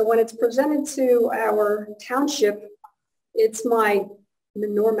 So when it's presented to our township, it's my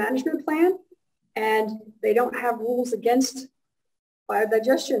manure management plan, and they don't have rules against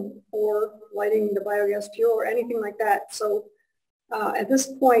biodigestion or lighting the biogas fuel or anything like that. So at this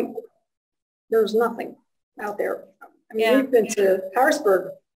point, there's nothing out there. I mean, we've been to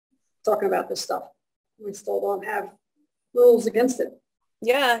Harrisburg talking about this stuff. We still don't have rules against it.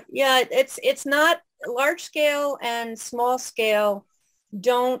 Yeah, it's not large scale and small scale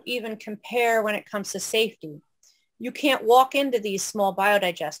don't even compare when it comes to safety. You can't walk into these small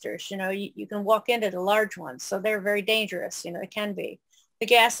biodigesters. You can walk into the large ones. So they're very dangerous. It can be. The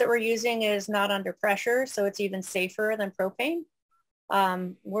gas that we're using is not under pressure, so it's even safer than propane.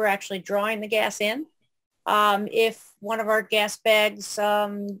 We're actually drawing the gas in. If one of our gas bags,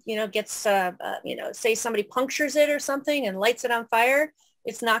 gets, say somebody punctures it or something and lights it on fire,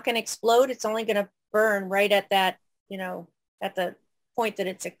 it's not going to explode. It's only going to burn right at that, at the point that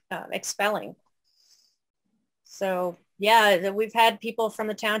it's expelling. So yeah, we've had people from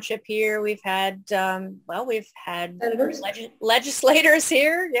the township here. We've had, legislators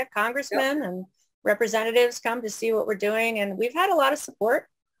here, congressmen and representatives come to see what we're doing. And we've had a lot of support.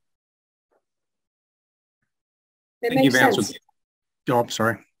 I think you've answered. Oh, I'm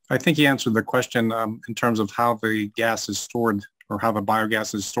sorry. I think you answered the question in terms of how the gas is stored or how the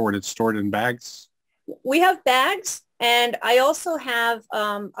biogas is stored. It's stored in bags. We have bags, and I also have.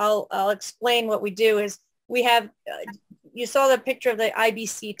 I'll explain what we do. Is we have. You saw the picture of the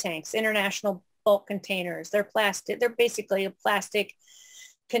IBC tanks, international bulk containers. They're plastic. They're basically a plastic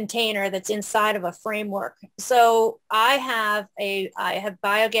container that's inside of a framework. So I have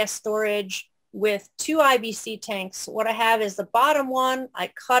biogas storage with 2 IBC tanks. What I have is the bottom one,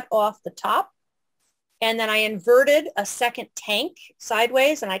 I cut off the top, and then I inverted a second tank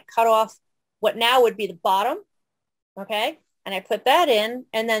sideways, and I cut off what now would be the bottom, okay? And I put that in,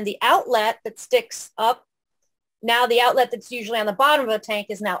 and then the outlet that sticks up, now the outlet that's usually on the bottom of the tank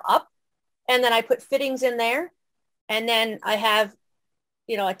is now up, and then I put fittings in there, and then I have,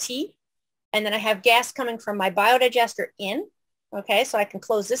 a T, and then I have gas coming from my biodigester in, okay? So I can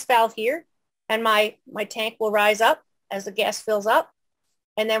close this valve here, and my tank will rise up as the gas fills up.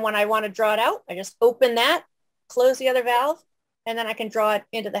 And then when I want to draw it out, I just open that, close the other valve, and then I can draw it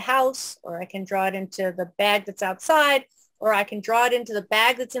into the house, or I can draw it into the bag that's outside, or I can draw it into the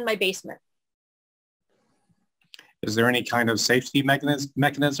bag that's in my basement. Is there any kind of safety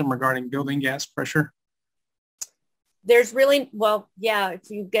mechanism regarding building gas pressure? There's really, well, yeah, if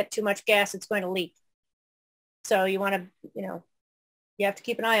you get too much gas, it's going to leak. So you want to, you have to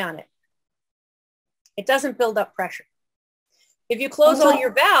keep an eye on it. It doesn't build up pressure. If you close all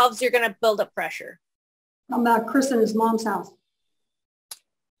your valves, you're going to build up pressure. I'm about Chris and his mom's house.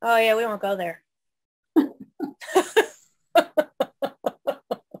 Oh yeah, we won't go there. When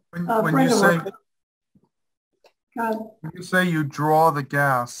you say you draw the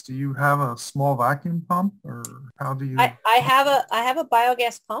gas, do you have a small vacuum pump, or how do you? I have a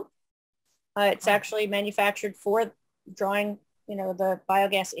biogas pump. It's actually manufactured for drawing, the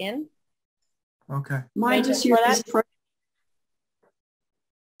biogas in. Okay. Mine just uses.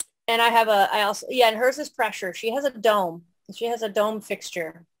 And I also, and hers is pressure. She has a dome. She has a dome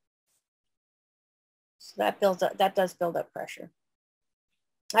fixture. So that does build up pressure.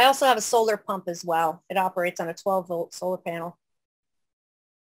 I also have a solar pump as well. It operates on a 12-volt solar panel.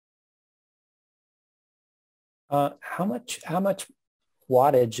 How much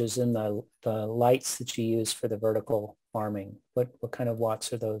wattage is in the lights that you use for the vertical farming? What kind of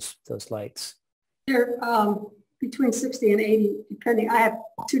watts are those lights? They're between 60 and 80, depending. I have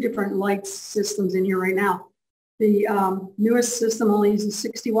 2 different light systems in here right now. The newest system only uses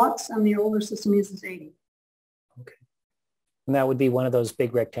 60 watts, and the older system uses 80. Okay. And that would be one of those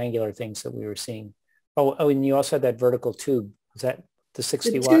big rectangular things that we were seeing. Oh, and you also had that vertical tube. Is that The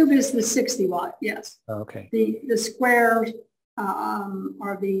 60 The watt? tube is the 60 watt, yes. Oh, okay. The squares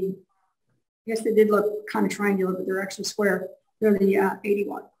are the, I guess they did look kind of triangular, but they're actually square. They're the 80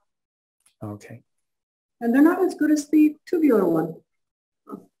 watt. Okay. And they're not as good as the tubular one.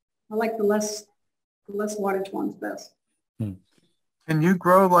 I like the less wattage ones best. Can you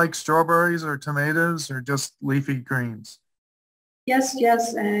grow like strawberries or tomatoes or just leafy greens? Yes,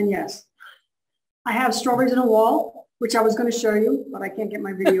 yes, and yes. I have strawberries in a wall, which I was going to show you, but I can't get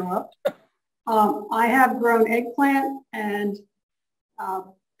my video up. I have grown eggplant and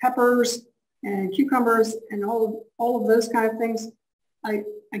peppers and cucumbers and all of those kind of things.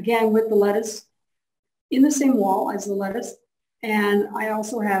 Again, with the lettuce in the same wall as the lettuce. And I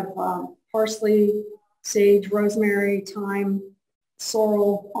also have parsley, sage, rosemary, thyme,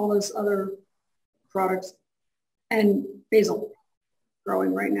 sorrel, all those other products, and basil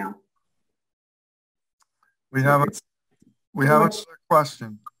growing right now. We have a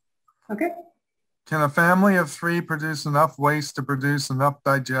question. Okay. Can a family of 3 produce enough waste to produce enough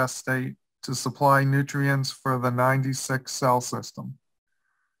digestate to supply nutrients for the 96 cell system?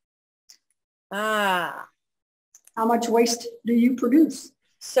 Ah. How much waste do you produce?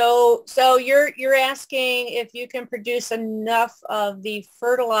 So you're asking if you can produce enough of the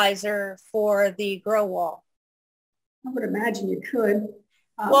fertilizer for the grow wall. I would imagine you could.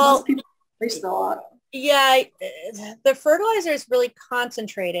 Well, most people waste a lot. Yeah, the fertilizer is really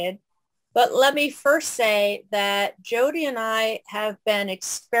concentrated, but let me first say that Jody and I have been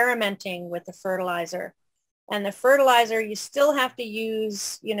experimenting with the fertilizer. And the fertilizer, you still have to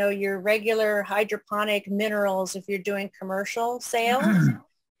use, you know, your regular hydroponic minerals if you're doing commercial sales,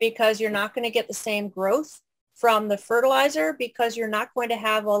 because you're not going to get the same growth from the fertilizer because you're not going to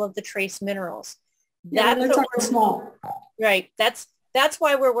have all of the trace minerals. Yeah, they're talking small. Right. That's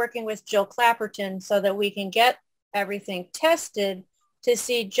why we're working with Jill Clapperton, so that we can get everything tested to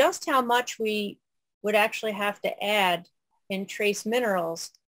see just how much we would actually have to add in trace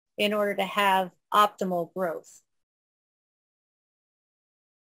minerals in order to have optimal growth.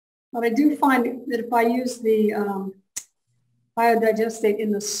 But I do find that if I use the biodigestate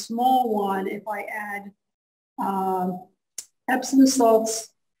in the small one, if I add Epsom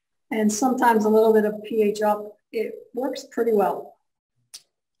salts and sometimes a little bit of pH up, it works pretty well.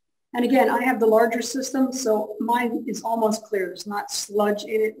 And again, I have the larger system, so mine is almost clear. There's not sludge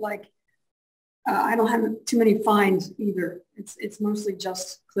in it. Like I don't have too many fines either. It's mostly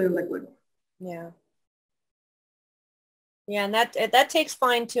just clear liquid. Yeah. Yeah, and that takes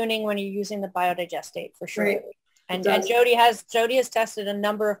fine tuning when you're using the biodigestate for sure. Right. And Jody has tested a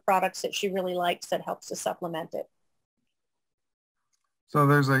number of products that she really likes that helps to supplement it. So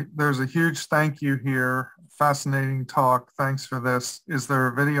there's a huge thank you here. Fascinating talk. Thanks for this. Is there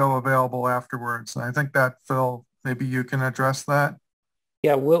a video available afterwards? And I think that, Phil, maybe you can address that.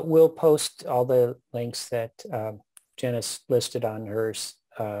 Yeah, we'll post all the links that Janice listed on her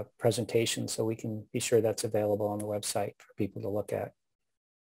presentation, so we can be sure that's available on the website for people to look at.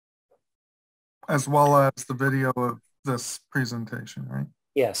 As well as the video of this presentation, right?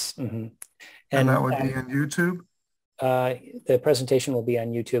 Yes. Mm-hmm. And that would be on YouTube? The presentation will be on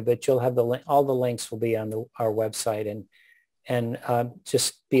YouTube, but you'll have all the links will be on our website, and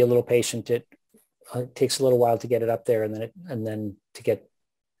just be a little patient. It takes a little while to get it up there, and then to get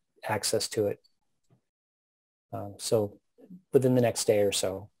access to it. So within the next day or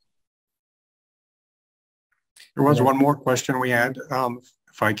so. There was one more question we had,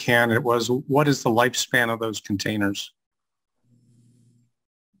 if I can. It was, what is the lifespan of those containers?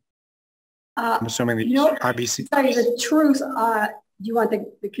 I'm assuming the IBC. To tell you the truth, you want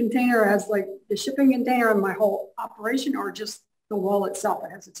the container as like the shipping container and my whole operation, or just the wall itself?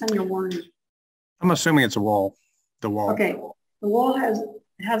 It has a 10-year warranty. I'm assuming it's a wall. The wall. Okay, the wall has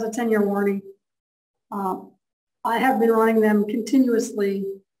a 10-year warranty. I have been running them continuously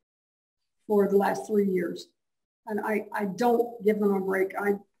for the last 3 years, and I don't give them a break.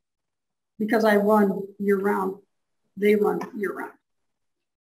 Because I run year round, they run year round.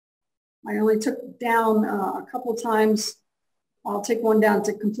 I only took down a couple of times. I'll take one down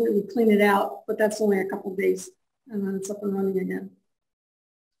to completely clean it out, but that's only a couple of days, and then it's up and running again.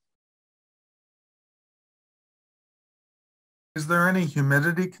 Is there any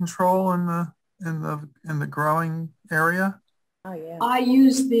humidity control in the growing area? Oh yeah. I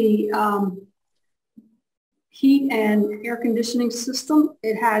use the heat and air conditioning system.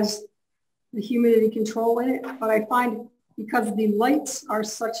 It has the humidity control in it, but I find because the lights are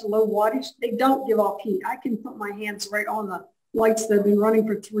such low wattage, they don't give off heat. I can put my hands right on the lights that have been running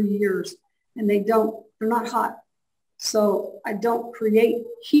for 3 years, and they're not hot. So I don't create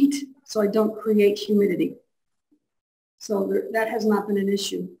heat, so I don't create humidity. So that has not been an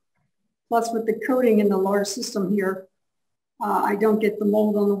issue. Plus with the coating in the large system here, I don't get the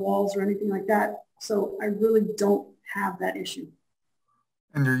mold on the walls or anything like that. So I really don't have that issue.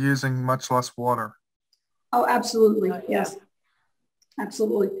 And you're using much less water. Oh, absolutely. Yes,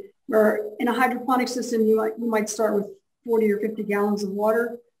 absolutely. Where in a hydroponic system, you might start with 40 or 50 gallons of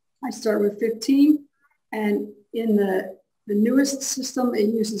water. I start with 15. And in the newest system, it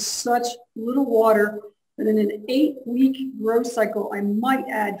uses such little water that in an 8-week growth cycle, I might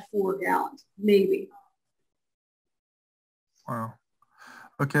add 4 gallons, maybe. Wow.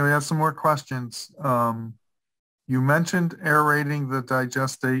 Okay, we have some more questions. You mentioned aerating the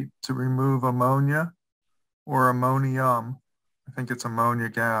digestate to remove ammonia or ammonium. I think it's ammonia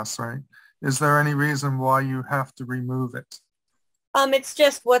gas, right? Is there any reason why you have to remove it? It's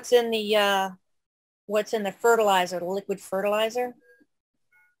just what's in the fertilizer, the liquid fertilizer.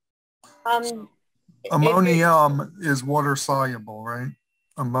 Ammonium is water soluble, right?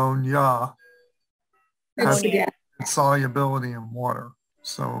 Ammonia has its solubility in water.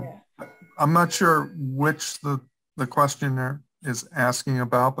 So yeah. I'm not sure which the questioner is asking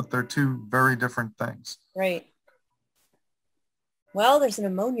about, but they're two very different things. Right. Well, there's an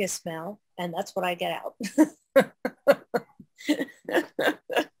ammonia smell, and that's what I get out.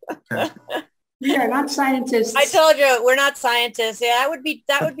 Okay. We are not scientists. I told you we're not scientists. Yeah, that would be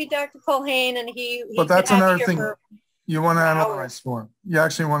Dr. Colhane, and he. But that's another thing you want to analyze for. You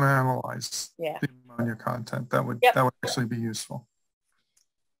actually want to analyze the ammonia content. That would actually be useful.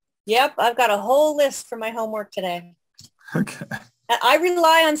 Yep, I've got a whole list for my homework today. Okay. I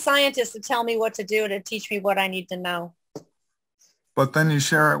rely on scientists to tell me what to do, to teach me what I need to know. But then you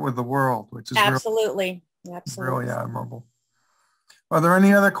share it with the world, which is absolutely really admirable. Are there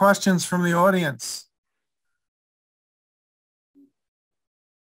any other questions from the audience?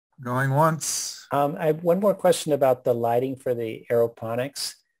 Going once. I have one more question about the lighting for the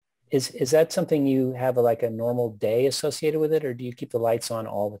aeroponics. Is that something you have like a normal day associated with it, or do you keep the lights on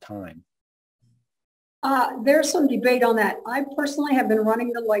all the time? There's some debate on that. I personally have been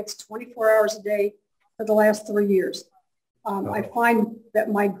running the lights 24 hours a day for the last 3 years. I find that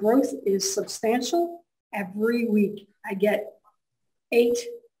my growth is substantial. Every week I get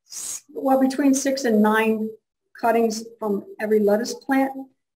between 6 and 9 cuttings from every lettuce plant.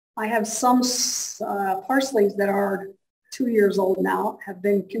 I have some parsleys that are 2 years old now, have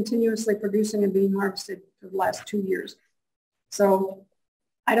been continuously producing and being harvested for the last 2 years. So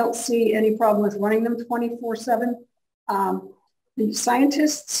I don't see any problem with running them 24/7. The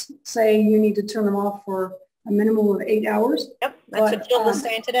scientists say you need to turn them off for a minimum of 8 hours. Yep, that's what Jill was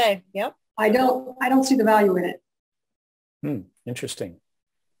saying today. Yep. I don't see the value in it. Interesting.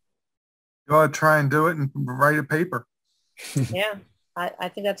 You ought to try and do it and write a paper. Yeah, I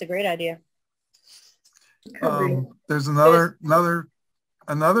think that's a great idea. There's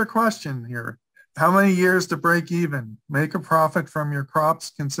another question here. How many years to break even? Make a profit from your crops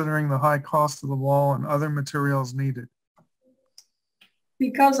considering the high cost of the wall and other materials needed.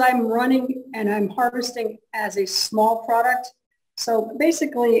 Because I'm running and I'm harvesting as a small product. So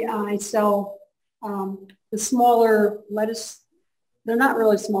basically I sell the smaller lettuce. They're not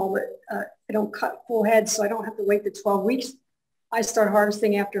really small, but I don't cut full heads, so I don't have to wait the 12 weeks. I start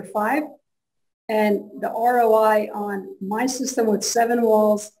harvesting after 5. And the ROI on my system with 7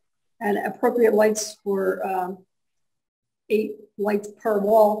 walls and appropriate lights for 8 lights per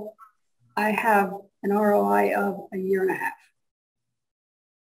wall, I have an ROI of 1.5 years.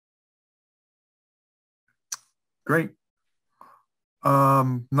 Great.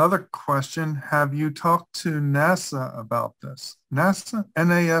 Another question. Have you talked to NASA about this? NASA?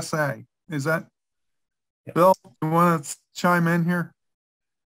 NASA? Is that? Yep. Bill, you want to chime in here?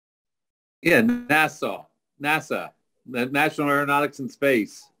 Yeah, NASA, the National Aeronautics and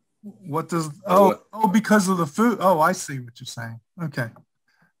Space. What does, because of the food. Oh, I see what you're saying. Okay.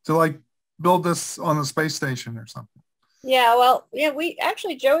 To like build this on the space station or something. Yeah, well, yeah, we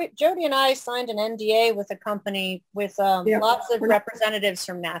actually, Jody and I signed an NDA with a company with lots of representatives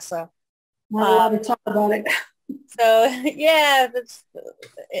from NASA. We're not allowed to talk about it. So yeah,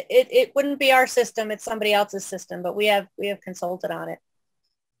 it wouldn't be our system; it's somebody else's system. But we have consulted on it.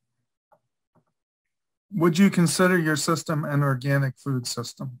 Would you consider your system an organic food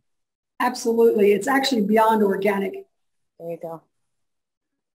system? Absolutely, it's actually beyond organic. There you go.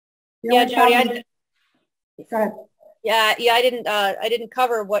 Yeah, Jody, go ahead. Yeah, I didn't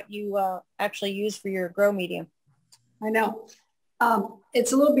cover what you actually use for your grow medium. I know.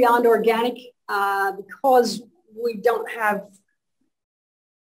 It's a little beyond organic because we don't have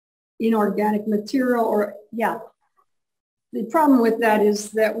inorganic material the problem with that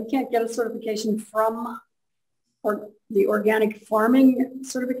is that we can't get a certification from the organic farming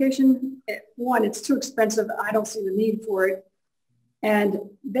certification. One, it's too expensive. I don't see the need for it. And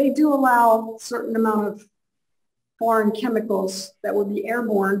they do allow a certain amount of foreign chemicals that would be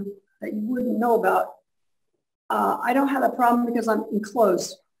airborne that you wouldn't know about. I don't have that problem because I'm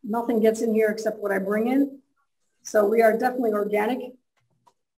enclosed. Nothing gets in here except what I bring in. So we are definitely organic,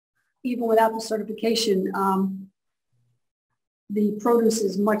 even without the certification. The produce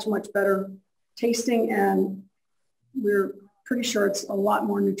is much, much better tasting, and we're pretty sure it's a lot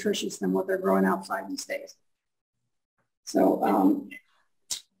more nutritious than what they're growing outside these days. So,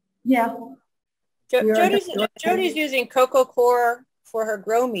 yeah. Jody's using cocoa coir for her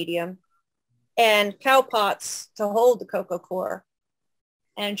grow medium and cow pots to hold the cocoa coir.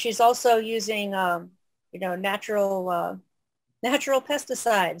 And she's also using, natural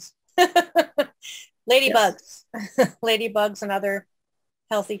pesticides, ladybugs, ladybugs and other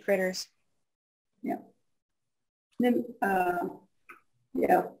healthy critters. Yeah. Then,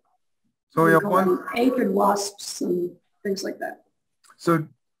 yeah. So we have one aphid wasps and things like that. So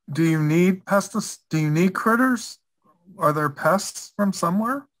do you need pesticides? Do you need critters? Are there pests from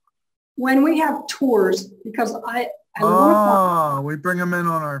somewhere? When we have tours, because we bring them in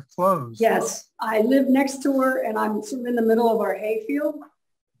on our clothes. Yes, I live next to her, and I'm sort of in the middle of our hayfield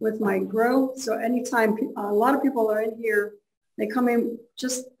with my grow. So anytime a lot of people are in here, they come in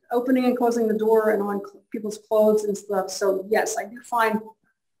just opening and closing the door and on people's clothes and stuff. So yes, I do find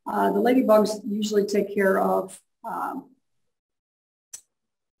the ladybugs usually take care of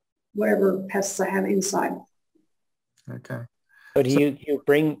whatever pests I have inside. Okay. So do you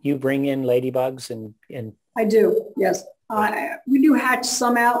bring in ladybugs and I do, yes. We do hatch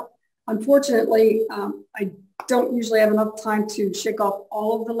some out. Unfortunately, I don't usually have enough time to shake off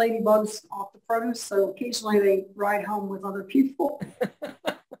all of the ladybugs off the produce, so occasionally they ride home with other people.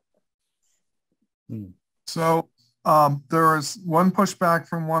 So there is one pushback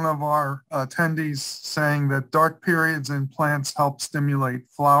from one of our attendees saying that dark periods in plants help stimulate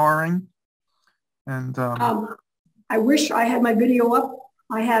flowering. And I wish I had my video up.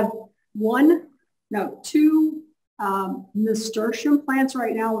 I have two nasturtium plants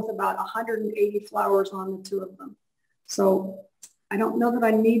right now with about 180 flowers on the two of them. So I don't know that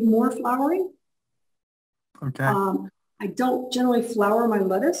I need more flowering. Okay. I don't generally flower my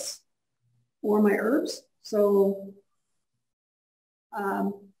lettuce or my herbs. So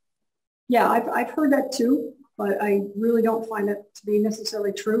yeah, I've heard that too, but I really don't find it to be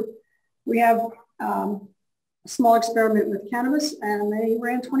necessarily true. We have a small experiment with cannabis, and they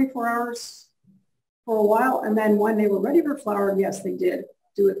ran 24 hours for a while. And then when they were ready for flower, yes, they did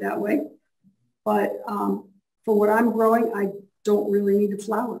do it that way. But for what I'm growing, I don't really need to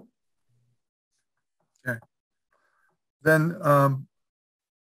flower. Okay. Then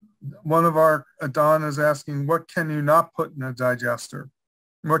one of our, Don is asking, what can you not put in a digester?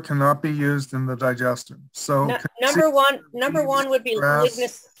 What cannot be used in the digester? So number one would be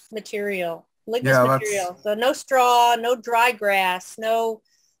lignous material. So no straw, no dry grass, no,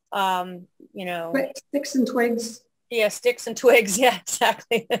 sticks and twigs. Yeah, sticks and twigs. Yeah,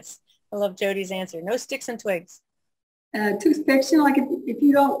 exactly. I love Jody's answer. No sticks and twigs. Toothpicks, like if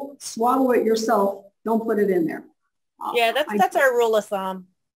you don't swallow it yourself, don't put it in there. Yeah, that's our rule of thumb.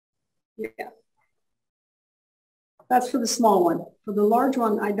 Yeah. That's for the small one. For the large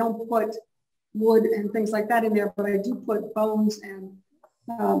one, I don't put wood and things like that in there, but I do put bones and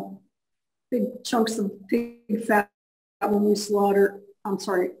big chunks of pig fat when we slaughter.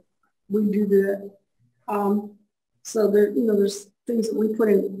 We do that. So there's things that we put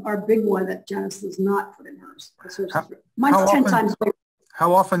in our big one that Janice does not put in hers. Mine's 10 times bigger.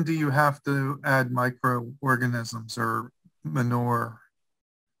 How often do you have to add microorganisms or manure?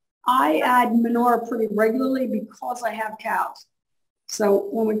 I add manure pretty regularly because I have cows. So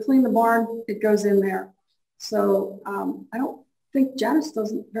when we clean the barn, it goes in there. So I don't think Janice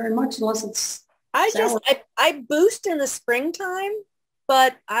does it very much unless it's I boost in the springtime,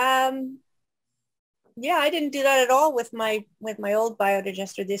 but yeah, I didn't do that at all with my old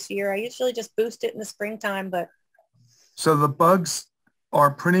biodigester this year. I usually just boost it in the springtime, but. So the bugs are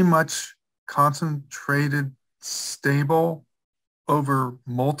pretty much concentrated, stable over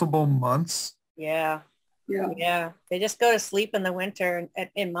multiple months. Yeah. They just go to sleep in the winter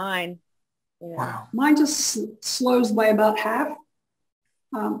in mine. Yeah. Wow. Mine just slows by about half.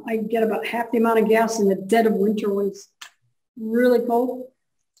 I get about half the amount of gas in the dead of winter when it's really cold.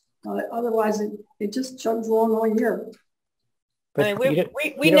 Otherwise, it just chugs along all year. But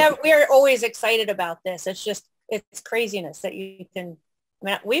we are always excited about this. It's craziness that you can. I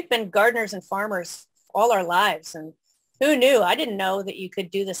mean, we've been gardeners and farmers all our lives, and Who knew? I didn't know that you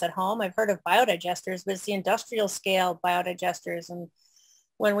could do this at home. I've heard of biodigesters, but it's the industrial scale biodigesters. And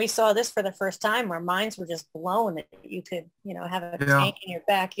when we saw this for the first time, our minds were just blown that you could, you know, have a tank in your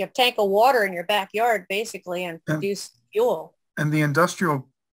back. You have a tank of water in your backyard, basically, and produce fuel. And the industrial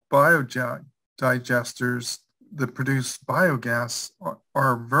biodigesters that produce biogas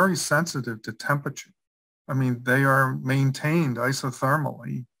are very sensitive to temperature. I mean, they are maintained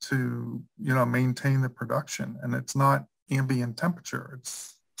isothermally to, you know, maintain the production, and it's not ambient temperature.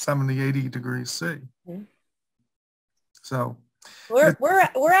 It's 70, 80 degrees C. Mm-hmm. So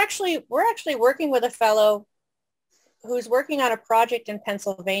we're actually working with a fellow who's working on a project in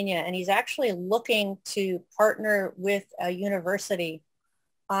Pennsylvania, and he's actually looking to partner with a university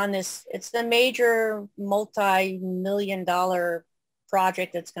on this. It's a major multi-million-dollar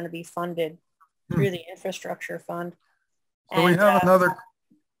project that's going to be funded through the infrastructure fund. So we have another,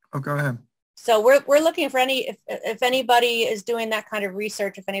 oh, go ahead. So we're looking for if anybody is doing that kind of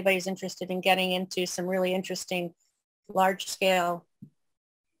research, if anybody's interested in getting into some really interesting large scale,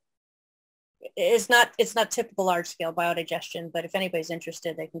 it's not typical large scale biodigestion, but if anybody's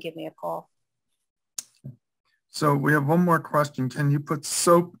interested, they can give me a call. So we have one more question. Can you put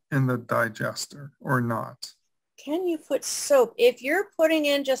soap in the digester or not? Can you put soap? If you're putting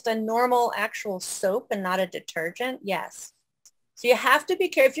in just a normal actual soap and not a detergent, yes. So you have to be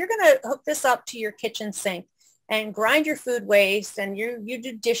careful. If you're going to hook this up to your kitchen sink and grind your food waste and you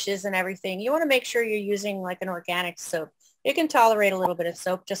do dishes and everything, you want to make sure you're using like an organic soap. You can tolerate a little bit of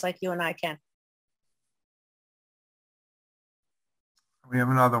soap just like you and I can. We have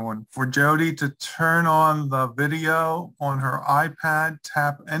another one. For Jody to turn on the video on her iPad,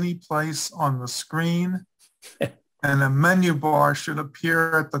 tap any place on the screen and a menu bar should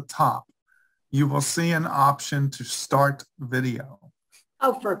appear at the top. You will see an option to start video.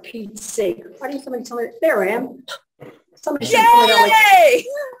 Oh, for Pete's sake. Why didn't somebody tell me? There I am. Somebody should Yay!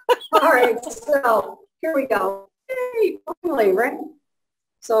 All right, so here we go. Hey, finally, right?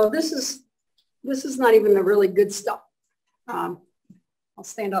 So this is not even the really good stuff. I'll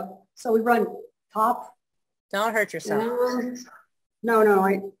stand up. So we run top. Don't hurt yourself.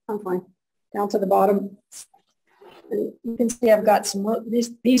 No, I'm fine. Down to the bottom. And you can see I've got some,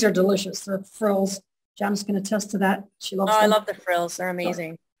 these are delicious. They're frills. Janice can attest to that. She loves them. I love the frills. They're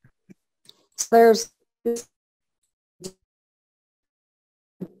amazing. So there's this.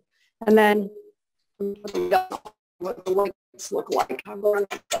 And then what the lights look like.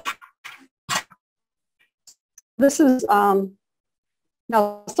 This is,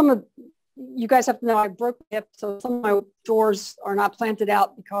 now some of, you guys have to know I broke my hip, so some of my doors are not planted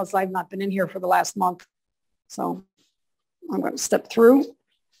out because I've not been in here for the last month. So I'm going to step through.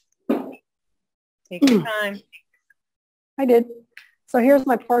 Take your time. I did. So here's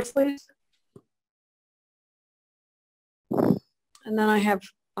my parsley. And then I have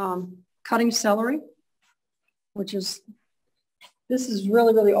cutting celery, which is, this is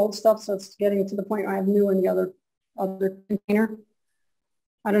really, really old stuff. So it's getting to the point where I have new in the other container.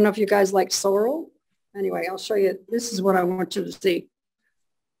 I don't know if you guys like sorrel. Anyway, I'll show you. This is what I want you to see.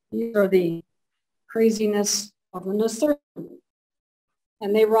 These are the craziness of the nasturtium.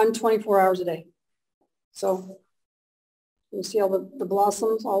 And they run 24 hours a day. So you see all the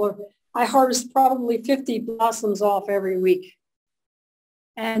blossoms, I harvest probably 50 blossoms off every week.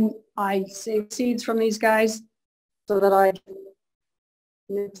 And I save seeds from these guys so that I get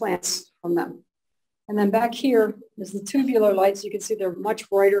new plants from them. And then back here is the tubular lights. You can see they're much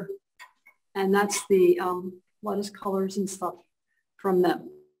brighter. And that's the lettuce colors and stuff from them.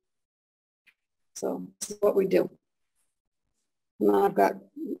 So this is what we do. And then I've got,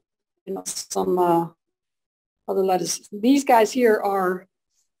 you know, some other lettuces. These guys here are,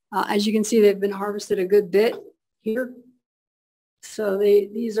 as you can see, they've been harvested a good bit here. So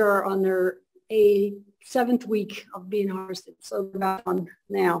these are on their 7th week of being harvested. So they're about on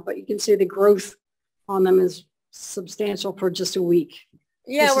now, but you can see the growth on them is substantial for just a week.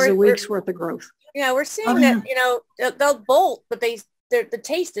 Yeah, this is a week's worth of growth. Yeah, we're seeing that, you know, they'll bolt, but the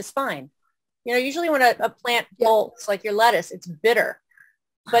taste is fine. You know, usually when a plant bolts, like your lettuce, it's bitter.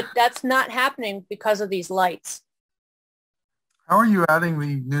 But that's not happening because of these lights. How are you adding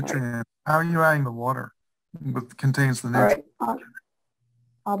the nutrient? How are you adding the water that contains the nutrient? All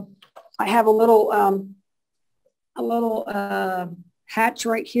right. I have a little hatch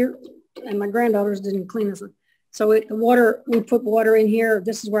right here, and my granddaughters didn't clean this. So we put water in here.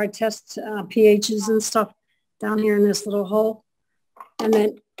 This is where I test pHs and stuff down here in this little hole. And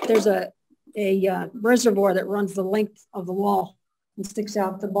then there's a reservoir that runs the length of the wall and sticks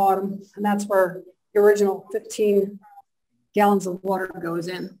out the bottom. And that's where the original 15 gallons of water goes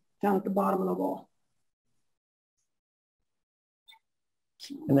in, down at the bottom of the wall.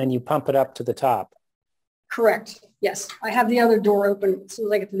 And then you pump it up to the top. Correct. Yes. I have the other door open. As soon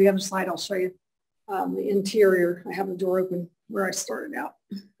as I get to the other side, I'll show you the interior. I have the door open where I started out.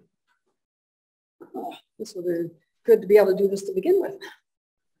 Oh, this would be good to be able to do this to begin with.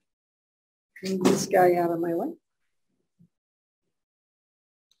 Move this guy out of my way.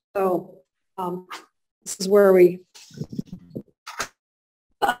 So this is where we.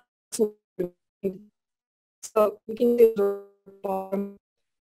 So we can do the bottom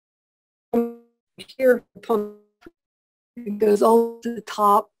here. It goes all to the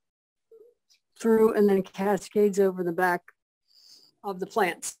top through and then cascades over the back of the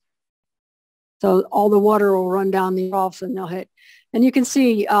plants. So all the water will run down the troughs and they'll hit. And you can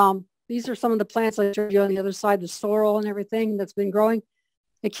see these are some of the plants I showed you on the other side, the sorrel and everything that's been growing.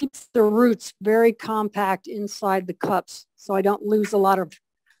 It keeps the roots very compact inside the cups, so I don't lose a lot of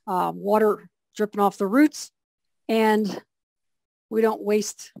water dripping off the roots, and we don't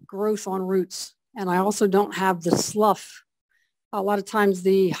waste growth on roots. And I also don't have the slough. A lot of times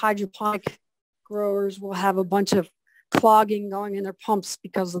the hydroponic growers will have a bunch of clogging going in their pumps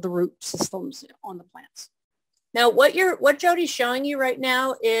because of the root systems on the plants. Now, what Jody's showing you right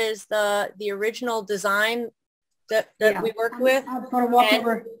now is the original design that we worked with. I'm going to walk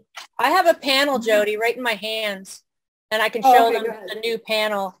over. I have a panel, Jody, right in my hands, and I can show them the new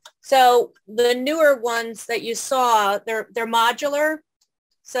panel. So the newer ones that you saw, they're modular.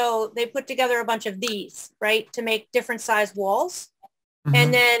 So they put together a bunch of these, right, to make different size walls. Mm-hmm.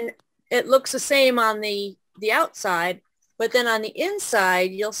 And then it looks the same on the outside, but then on the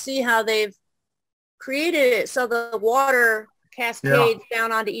inside, you'll see how they've created it so the water cascades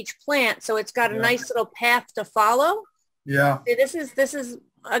down onto each plant. So it's got a nice little path to follow. Yeah. This is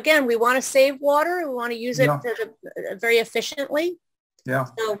again, we want to save water. We want to use it very efficiently. Yeah.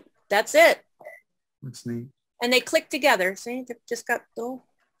 So that's it. That's neat. And they click together. See, they just got little.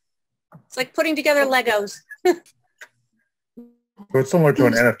 It's like putting together Legos. So it's similar to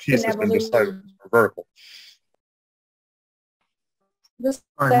an NFT system, just like vertical. This is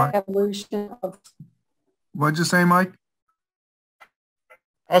the evolution of. What'd you say, Mike?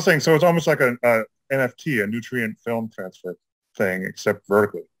 I was saying, so it's almost like a NFT, a nutrient film transfer thing, except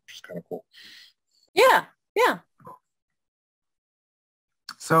vertically, which is kind of cool. Yeah, yeah.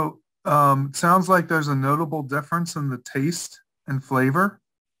 So it sounds like there's a notable difference in the taste and flavor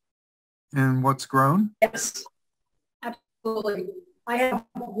in what's grown. Yes, absolutely. I have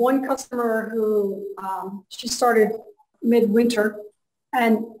one customer who she started midwinter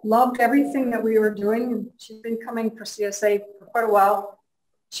and loved everything that we were doing. She's been coming for CSA for quite a while.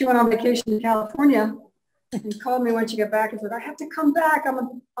 She went on vacation in California and called me when she got back and said, I have to come back.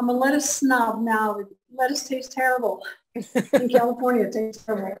 I'm a lettuce snob now. Lettuce tastes terrible. In California, it tastes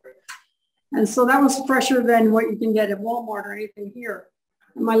terrible. And so that was fresher than what you can get at Walmart or anything here.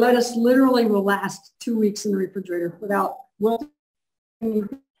 And my lettuce literally will last 2 weeks in the refrigerator without wilting.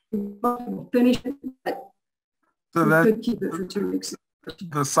 Finish it, but so that could keep it for 2 weeks.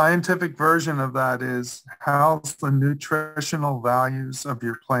 The scientific version of that is how's the nutritional values of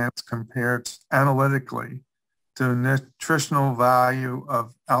your plants compared analytically to the nutritional value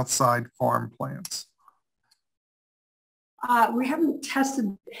of outside farm plants? We haven't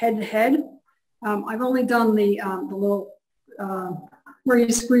tested head to head. I've only done the little where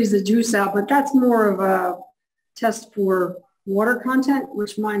you squeeze the juice out, but that's more of a test for water content,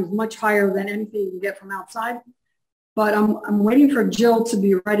 which mine is much higher than anything you can get from outside. But I'm waiting for Jill to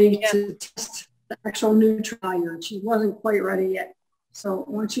be ready to test the actual nutrient value. She wasn't quite ready yet. So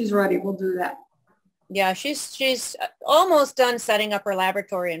when she's ready, we'll do that. Yeah, she's almost done setting up her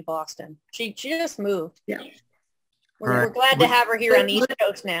laboratory in Boston. She just moved. Yeah. We're glad to have her here on the East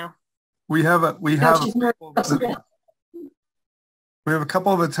Coast now. We have a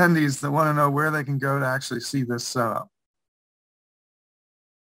couple of attendees that want to know where they can go to actually see this setup.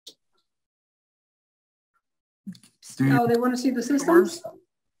 They want to see the systems?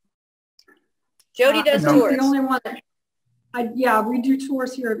 Jody does tours. The only one that we do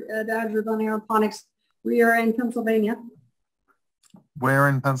tours here at Adragone Aeroponics. We are in Pennsylvania. Where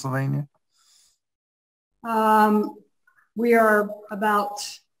in Pennsylvania? We are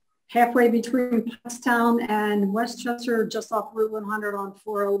about halfway between Pottstown and Westchester, just off Route 100 on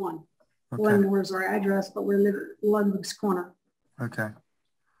 401. Okay. Glenmore's our address, but we're Ludwig's Corner. Okay.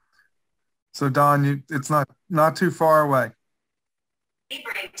 So Don, it's not too far away.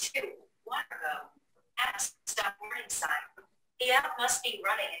 Libre 2, Watergo, app stop warning sign. The app must be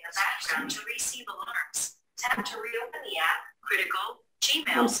running in the background to receive alarms. Tap to reopen the app. Critical.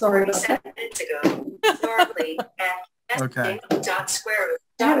 Gmail. I'm sorry about 7 minutes ago. Normally at okay.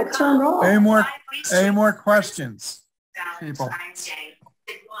 Had it turned off. Any more questions? People.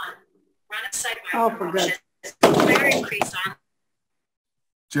 Run a site Oh, for good. Flare increase on.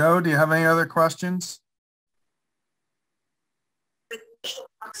 Joe, do you have any other questions?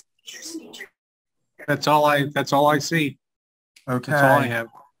 That's all I see. Okay. That's all I have.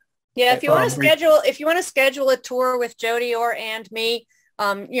 Yeah, if you want to schedule a tour with Jody and me,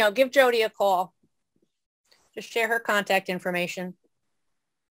 give Jody a call. Just share her contact information.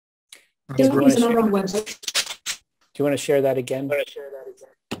 Do you want website. to share that again?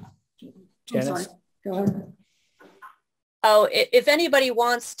 Janice? I'm sorry. Go ahead. Oh, if anybody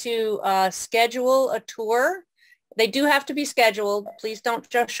wants to schedule a tour, they do have to be scheduled. Please don't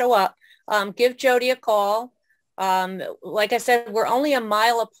just show up. Give Jody a call. Like I said, we're only a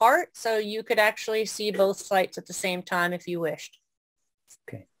mile apart, so you could actually see both sites at the same time if you wished.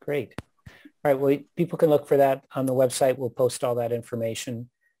 Okay, great. All right, well, people can look for that on the website. We'll post all that information.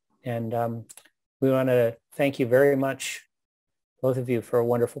 And we want to thank you very much, both of you, for a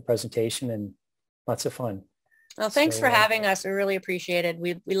wonderful presentation and lots of fun. Well, thanks for having us. We really appreciate it.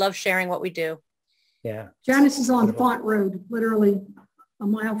 We love sharing what we do. Yeah. Janice is on Font Road, literally a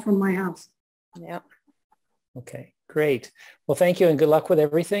mile from my house. Yep. Okay, great. Well, thank you and good luck with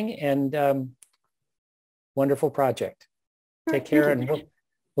everything, and wonderful project. Take care, and we'll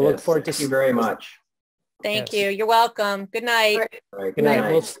look forward to. Thank you very much. Thank you. You're welcome. Good night. All right, Good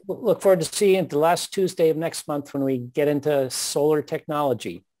night. We'll look forward to seeing you the last Tuesday of next month when we get into solar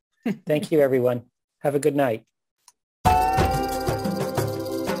technology. Thank you, everyone. Have a good night.